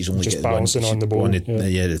bowl, and she's only just getting balancing on the bowl.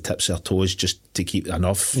 The tips of her toes just to keep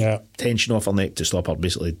enough tension off her neck to stop her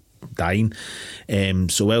basically dying.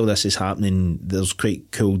 So while this is happening, there's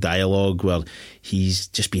quite cool dialogue where he's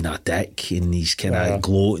just being a dick and he's kind of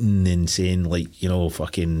gloating and saying like, you know,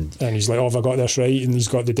 fucking, and he's like, oh, have I got this right? And he's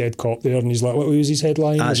got the dead cop there, and he's like, what was his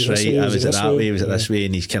headline? That's right, I was it that way, was it this way?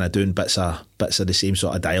 And he's kind of doing bits of the same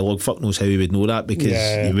sort of dialogue. Fuck knows how he would know that,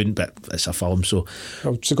 because he wouldn't, but it's a film. So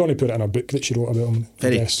she's going to put it in a book that she wrote about him.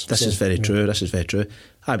 This is very true.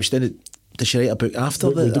 Did she write a book after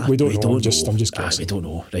that? We don't know. I'm just guessing. We don't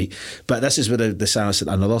know, right? But this is where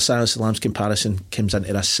another Silence of the Lambs comparison comes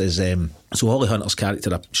into this. So Holly Hunter's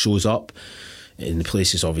character shows up, and the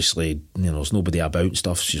place is obviously, there's nobody about and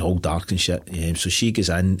stuff. She's all dark and shit. So she goes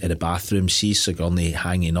in the bathroom, sees Sigourney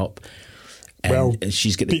hanging up. And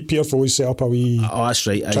she's got Peter Foley set up a wee. Oh, that's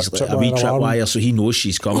right. A wee tripwire, so he knows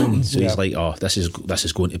she's coming. So he's like, "Oh, this is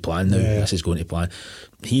going to plan now. This is going to plan."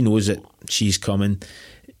 He knows that she's coming.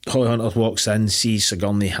 Holly Hunter walks in, sees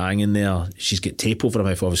Sigourney hanging there. She's got tape over her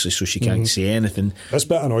mouth, obviously, so she can't say anything. This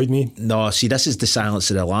bit annoyed me. No, see, this is the Silence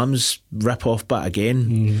of the Lambs rip-off bit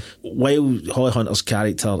again. While Holly Hunter's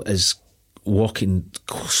character is walking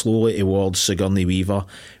slowly towards Sigourney Weaver,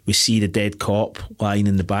 we see the dead cop lying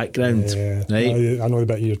in the background. Right? I know the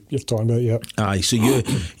bit you're talking about, yeah. Aye, so you,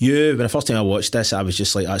 when the first time I watched this, I was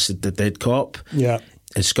just like, that's the dead cop. Yeah.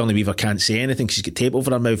 And Sigourney Weaver can't say anything because she's got tape over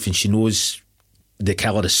her mouth, and she knows the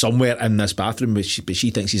killer is somewhere in this bathroom, but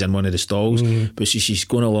she thinks he's in one of the stalls. But she's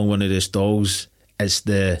going along one of the stalls, It's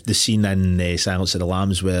the scene in Silence of the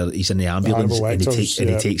Lambs where he's in the ambulance and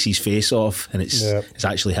he takes his face off, and it's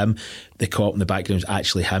actually him. The cop in the background is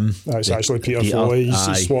actually him. It's actually Peter Foley.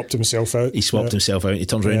 He swapped himself out. He swapped himself out and he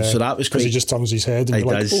turns around. So that was because he just turns his head and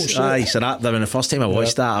you're like, oh shit. Aye, so that, when the first time I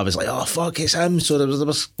watched that, I was like, oh fuck, it's him. So there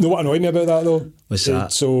was You know what annoyed me about that though? What's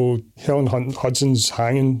that? So Helen Hudson's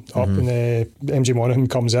hanging up and MJ Monaghan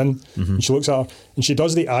comes in and she looks at her and she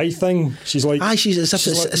does the eye thing. She's like, she's as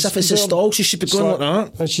if it's a stall. She should be going like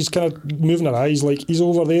that. And she's kind of moving her eyes like, he's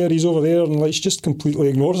over there, and like she just completely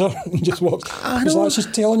ignores her and just walks. It's like she's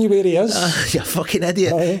telling you where he is. You fucking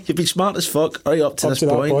idiot. You've been smart as fuck right up to this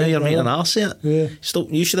point. Now you're making an arse of it. Yeah. Stop.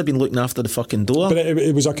 You should have been looking after the fucking door. But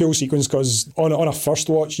it was a cool sequence because on a first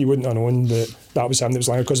watch you wouldn't have known that was him that was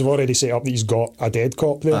lying, because they've already set up that he's got a dead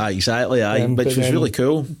cop there. Exactly, which was really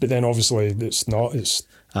cool. But then obviously it's not.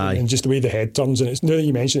 And just the way the head turns, and it's, now that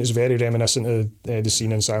you mention it, it's very reminiscent of the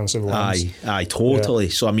scene in Silence of the Lambs. Totally.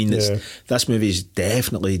 So I mean, this movie is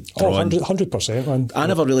definitely drawn. 100%, man. I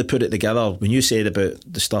never really put it together. When you said about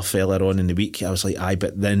the stuff earlier on in the week, I was like,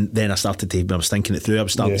 but then I started to, when I was thinking it through, I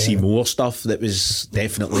was starting to see more stuff that was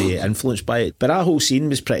definitely influenced by it. But that whole scene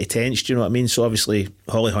was pretty tense, do you know what I mean? So obviously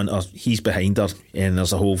Holly Hunter, he's behind her, and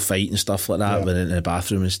there's a whole fight and stuff like that in the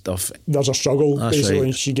bathroom and stuff. There's a struggle. That's basically, right.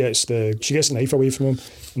 and she gets the knife away from him,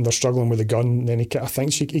 and they're struggling with the gun, and then he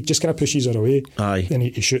just kind of pushes her away. Then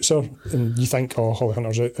he shoots her, and you think, oh, Holly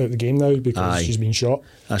Hunter's out of the game now because she's been shot.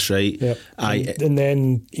 That's right. Yeah. And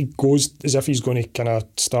then he goes as if he's going to kind of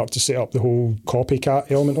start to set up the whole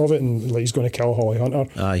copycat element of it, and like he's going to kill Holly Hunter.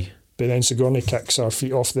 But then Sigourney kicks her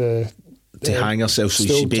feet off to hang herself, so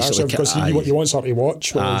she basically because he wants her to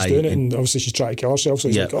watch while he's doing it, and obviously she's trying to kill herself, so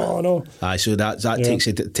he's like, oh no. So that takes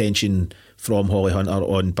the attention from Holly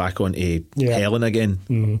Hunter back onto Helen again,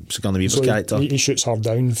 Sigourney Weaver's character. He shoots her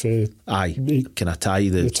down for can I tie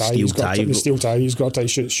the steel tie? The steel tie, he's got to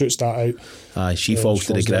shoots that out. She falls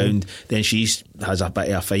to the ground. Then she has a bit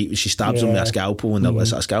of a fight. She stabs him with a scalpel, and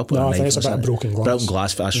is it a scalpel? No, or a I think knife it's a bit of broken glass. Broken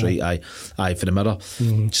glass, that's right. For the mirror.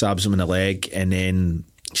 Stabs him in the leg, and then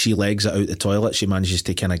she legs it out the toilet. She manages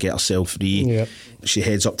to kind of get herself free. Yep. She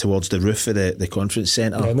heads up towards the roof of the conference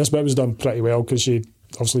centre. And this bit was done pretty well because she's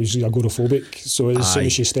agoraphobic. So as soon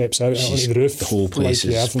as she steps out onto the roof, the whole place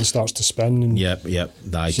everything starts to spin. And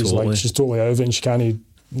she's totally out of it, and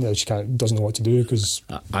she doesn't know what to do because.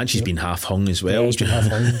 And she's been half hung as well. She's been half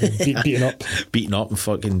hung, beaten up, and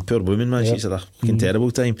fucking poor woman, man. She's had a fucking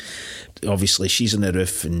terrible time. Obviously, she's on the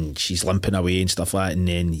roof and she's limping away and stuff like that. And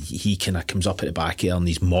then he kind of comes up at the back of her and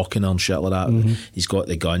he's mocking her and shit like that. He's got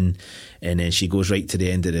the gun, and then she goes right to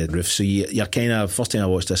the end of the roof. So you're kind of, first time I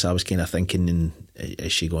watched this, I was kind of thinking,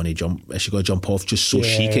 is she going to jump off just so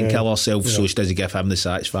she can kill herself, so she doesn't give him the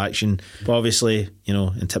satisfaction? But obviously,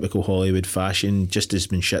 in typical Hollywood fashion, just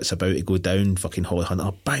as when shit's about to go down, fucking Holly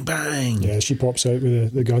Hunter, bang bang. Yeah, she pops out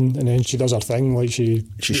with the gun, and then she does her thing, like she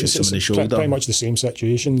shoots him in the shoulder. Pretty much the same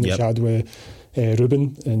situation that she had with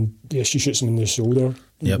Ruben, and she shoots him in the shoulder.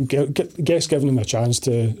 Guess giving him a chance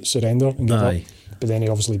to surrender and give up. But then he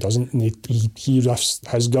obviously doesn't, and he riffs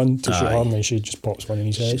his gun to shoot her, and then she just pops one in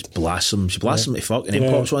his head. She just blasts him to fuck, and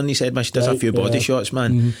then pops one in his head, man. She does a few body shots,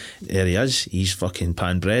 man. There he is, he's fucking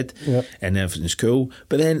pan bread, and everything's cool.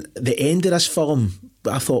 But then the end of this film,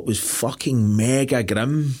 I thought was fucking mega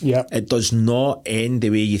grim. It does not end the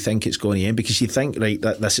way you think it's going to end, because you think, right,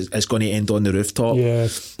 that it's going to end on the rooftop,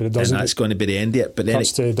 but it doesn't, and that's going to be the end of it. But then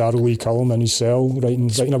it's to Darryl Lee Cullum in his cell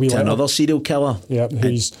writing a wee letter. Another serial killer.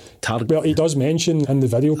 Well, he does mention in the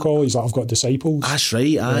video call, he's like, I've got disciples. That's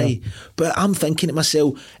right, But I'm thinking to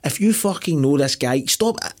myself, if you fucking know this guy,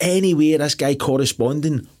 stop anywhere this guy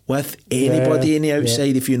corresponding with anybody in the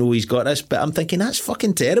outside if you know he's got this. But I'm thinking, that's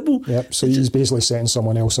fucking terrible. So he's basically setting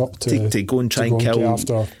someone else up to go and try and kill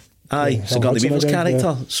after Sigourney Weaver's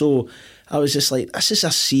character. So I was just like, this is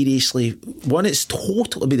a seriously one. It's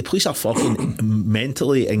totally, the police are fucking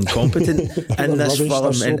mentally incompetent in this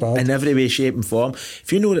film in every way, shape, and form.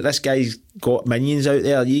 If you know that this guy's got minions out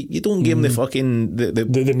there, you don't give him the fucking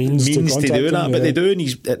the means to do that, but they do. And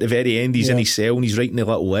he's at the very end, he's in his cell and he's writing a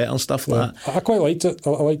little letter and stuff like that. I quite liked it.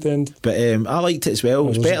 I liked the end, but I liked it as well.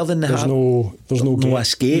 It's better than there's no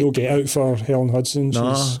escape, no get out for Helen Hudson.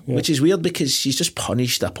 Which is weird because she's just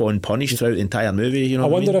punished upon punished throughout the entire movie. You know, I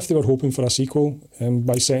wonder if they were hoping for a sequel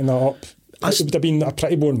by setting that up. It would have been a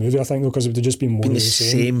pretty boring movie, I think, though, because it would have just been more of the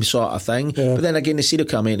same sort of thing. But then again, the serial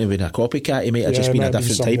killer might have been a copycat. He might have just been a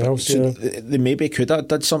different type. Else, so they maybe could have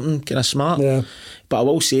did something kind of smart. But I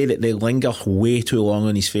will say that they linger way too long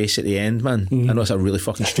on his face at the end, man. I know it's a really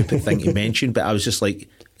fucking stupid thing to mention, but I was just like,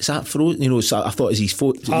 Is that frozen? You know, so I thought, is his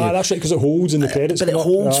foot? That's right, because it holds in the credits. But it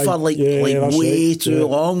holds for way too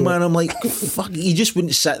long, man. I'm like, fuck, you just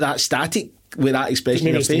wouldn't sit that static with that expression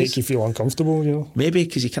in your face. Maybe it's to make you feel uncomfortable, you know. Maybe,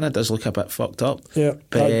 because he kind of does look a bit fucked up. Yeah,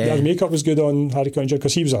 but the makeup was good on Harry Connick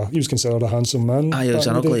because he was considered a handsome man. He was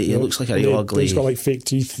an ugly. He looks like a real ugly. He's got like fake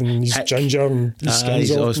teeth and he's ginger and his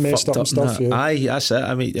skin's all messed up and stuff. That's it.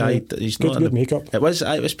 I mean, he's good makeup. It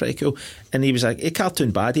was pretty cool, and he was like a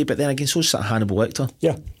cartoon baddie. But then again, so was Hannibal Lecter.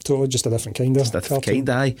 Yeah, totally, just a different kind of.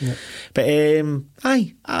 Yeah. But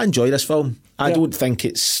I enjoy this film. I don't think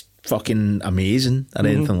it's fucking amazing or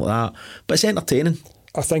anything like that, but it's entertaining.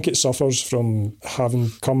 I think it suffers from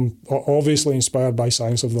having come obviously inspired by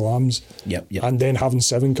Silence of the Lambs, and then having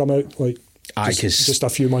Seven come out just a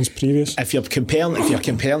few months previous. If you're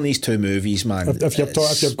comparing these two movies, man, if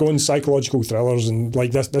you're going psychological thrillers and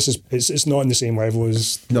like this is it's not in the same level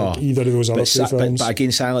as either of those other two films. But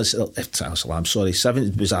again, Silence of the Lambs,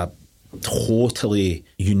 Seven was a totally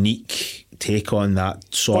unique take on that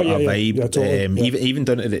sort of vibe. Yeah, totally, even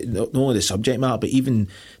down to not only the subject matter, but even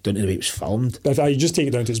down to the way it was filmed. If I just take it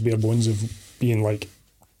down to its bare bones of being like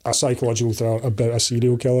a psychological thriller about a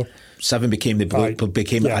serial killer. Seven became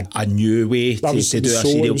a new way to do a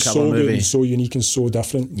serial killer movie. Good and so unique and so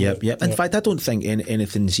different. Yep. In fact, I don't think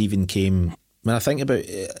anything's even came. When I think about,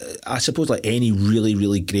 I suppose like any really,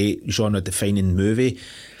 really great genre-defining movie,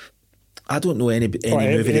 I don't know any movie.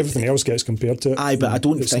 Everything else gets compared to it. But I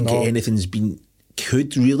don't think anything's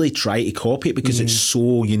could really try to copy it because it's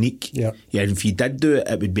so unique. Yeah, if you did do it,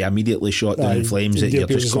 it would be immediately shot down in flames that you're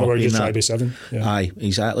just copying that. Seven. Yeah.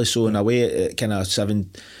 Exactly. So in a way, it kind of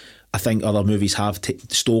Seven. I think other movies have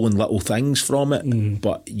stolen little things from it,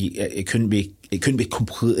 but it couldn't be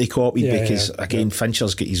completely copied because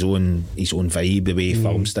Fincher's got his own vibe, the way he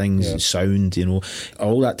films things, his sound, you know,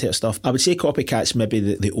 all that type of stuff. I would say Copycat's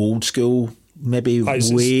maybe the old school, maybe way.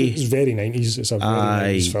 It's very 90s. It's a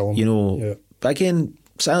very 90s film, you know. But again,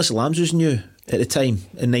 Silence of the Lambs was new at the time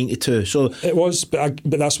in '92, so it was. But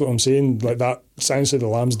that's what I'm saying. Like that, Silence of the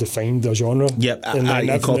Lambs defined the genre. Yep, and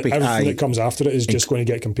everything that comes after it is just going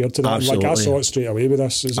to get compared to that. Absolutely. Like I saw it straight away with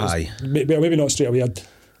this. Maybe not straight away.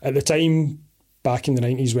 At the time, back in the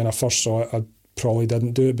 '90s when I first saw it, I probably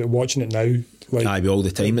didn't do it. But watching it now, like all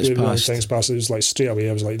the time that's passed, it was like straight away.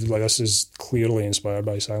 I was like this is clearly inspired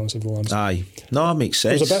by Silence of the Lambs. No, it makes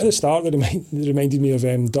sense. There's a bit at the start that reminded me of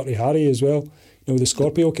Dirty Harry as well. You know, the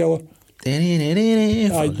Scorpio killer. No,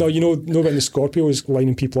 you know when the Scorpio is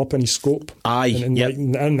lining people up in his scope. And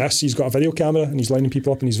in this, he's got a video camera and he's lining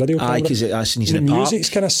people up in his video camera. Because he's in the park.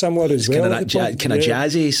 Music's kind of similar as well. Kind of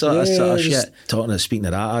jazzy sort of shit. Speaking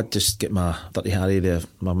of that, I'd just get my Dirty Harry there.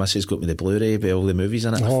 My missus got me the Blu-ray with all the movies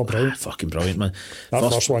in it. Oh, brilliant. Fucking brilliant, man.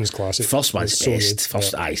 First one's classic. First one's the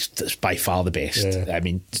best. It's by far the best. Yeah. I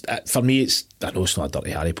mean, for me, I know it's not a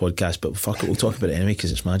Dirty Harry podcast, but fuck it, we'll talk about it anyway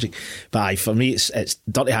because it's magic. But for me, it's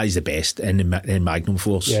Dirty Harry's the best in Magnum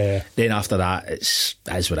Force. Yeah. Then after that, it's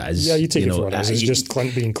what it is. Yeah, you take it for what it is. It's just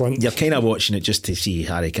Clint being Clint. You're kind of watching it just to see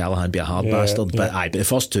Harry Callahan be a hard bastard. But the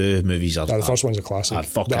first two movies are. The first one's a classic.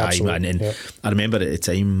 Man. And I remember at the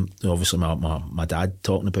time, obviously my dad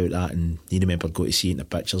talking about that, and he remembered going to see it in the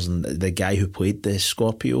pictures, and the guy who played the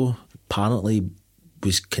Scorpio apparently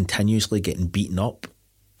was continuously getting beaten up.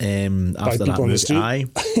 After that movie,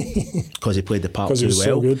 because he played the part too well.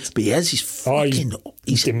 So but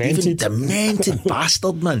he's demented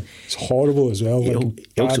bastard, man. It's horrible as well. He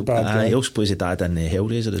also plays the dad in the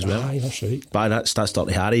Hellraiser as well. Aye, that's right. But that's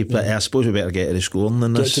Dirty Harry. But I suppose we better get to the scoring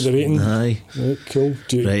than this. Get to the rating. Aye, right, cool.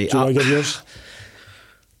 Do you want to give yours?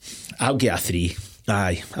 I'll get a 3.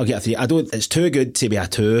 Aye, I'll get a 3. It's too good to be a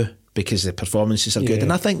 2. Because the performances are good,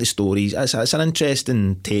 and I think the stories, it's an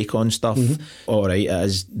interesting take on stuff. All right, it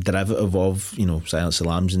is derivative of Silence of the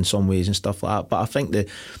Lambs in some ways and stuff like that, but I think the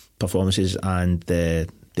performances and the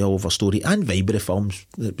overall story and vibe of the films,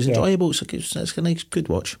 it was enjoyable. It's a nice, good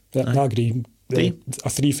watch. Yeah, I agree. A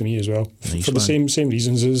 3 for me as well, nice for the same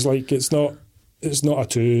reasons. It's like it's not a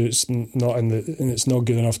 2. It's not and it's not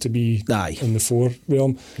good enough to be in the 4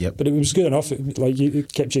 realm. Yep. But it was good enough.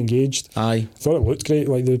 It kept you engaged. I thought it looked great.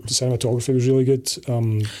 Like the cinematography was really good.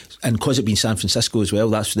 And because it being San Francisco as well,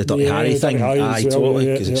 that's the Dirty Harry thing. Totally.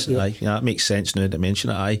 Because it makes sense now to mention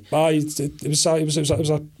it. It was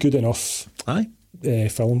a good enough.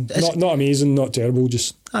 film. Not amazing, not terrible,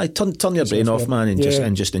 just... Turn your brain off, man,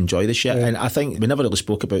 and just enjoy the shit. And I think we never really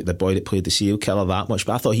spoke about the boy that played the serial killer that much,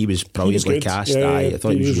 but I thought he was brilliantly cast. I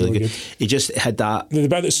thought he was really good. He just had that... The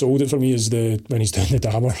bit that sold it for me is when he's doing the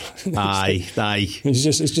dammer. Aye. It's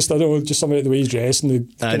just I don't know, just something about the way he's dressed and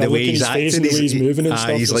the way he's acting, and the way he's moving and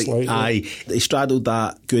stuff. He's he straddled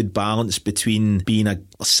that good balance between being a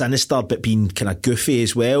sinister but being kind of goofy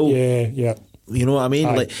as well. Yeah. You know what I mean?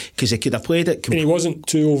 Aye. Like, because he could have played it. And he wasn't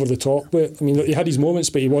too over the top. But I mean, he had his moments,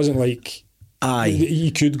 but he wasn't like. Aye. He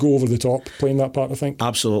could go over the top playing that part, I think.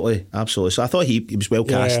 Absolutely. So I thought he was well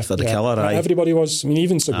cast for the killer. Aye. Everybody was. I mean,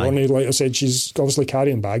 even Sigourney, like I said, she's obviously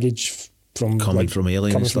carrying baggage from coming from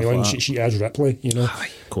Alien. Coming from Alien. She is Ripley, you know.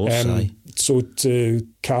 Aye, of course. So to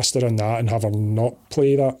cast her in that and have her not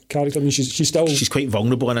play that character, I mean, she's quite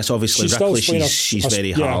vulnerable in this. Obviously, Ripley, she's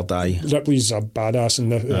very hard. Ripley's a badass,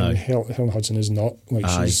 and Helen Hudson is not. Like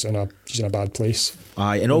she's in a bad place.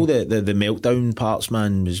 And all the meltdown parts,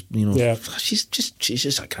 man, was she's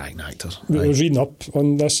just a cracking actor. I was reading up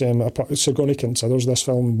on this. Sigourney considers this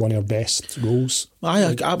film one of her best roles.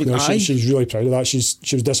 She's really proud of that. She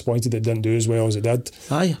was disappointed it didn't do as well as it did.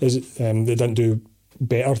 It didn't do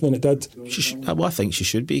better than it did. I think she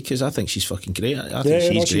should be, because I think she's fucking great. I think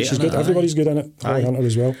she's great. She's good. Everybody's good in it. Holly Hunter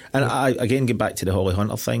as well. And I again get back to the Holly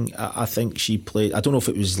Hunter thing. I think she played. I don't know if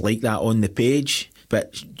it was like that on the page,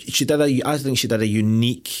 but I think she did a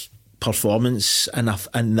unique performance in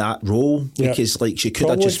that role, because like she could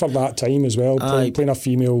have just for that time as well, playing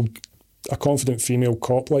a confident female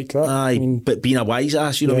cop like that. But being a wise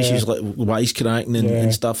ass, you know, she's like wisecracking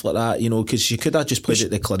and stuff like that, you know, because she could have just played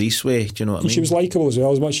it the Clarice way. Do you know what I mean? She was likeable as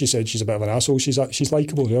well. As much as she said she's a bit of an asshole, she's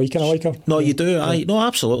likeable as well. You kind of like her. No, you do. No,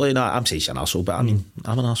 absolutely. No, I'm saying she's an asshole, but I mean,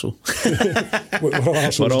 I'm an asshole. We're all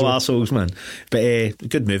assholes. We're all assholes, man. But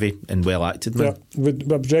good movie and well acted, man. Yeah,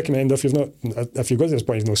 would recommend if you've got to this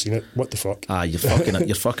point, you've not seen it. What the fuck? You're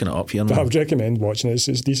fucking it up here, man. But I would recommend watching it.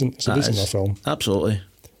 It's decent. It's a decent enough film. Absolutely.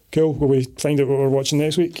 Cool. Will we find out what we're watching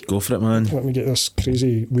next week? Go for it, man. Let me get this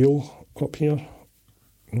crazy wheel up here.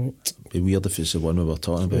 Right. It'd be weird if it's the one we were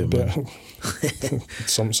talking about, man.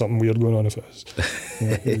 Something weird going on if it is.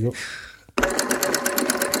 Yeah, here we go.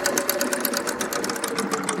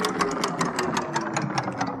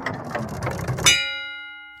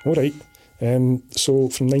 All right. So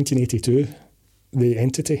from 1982, The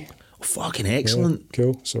Entity. Oh, fucking excellent. Yeah,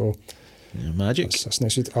 cool. So magic. That's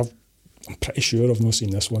next week. I'm pretty sure I've not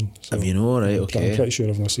seen this one. So have you know? Right, okay. I'm pretty sure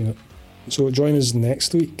I've not seen it. So join us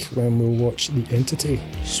next week when we'll watch The Entity.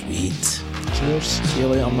 Sweet. Cheers. See you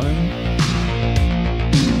later, man.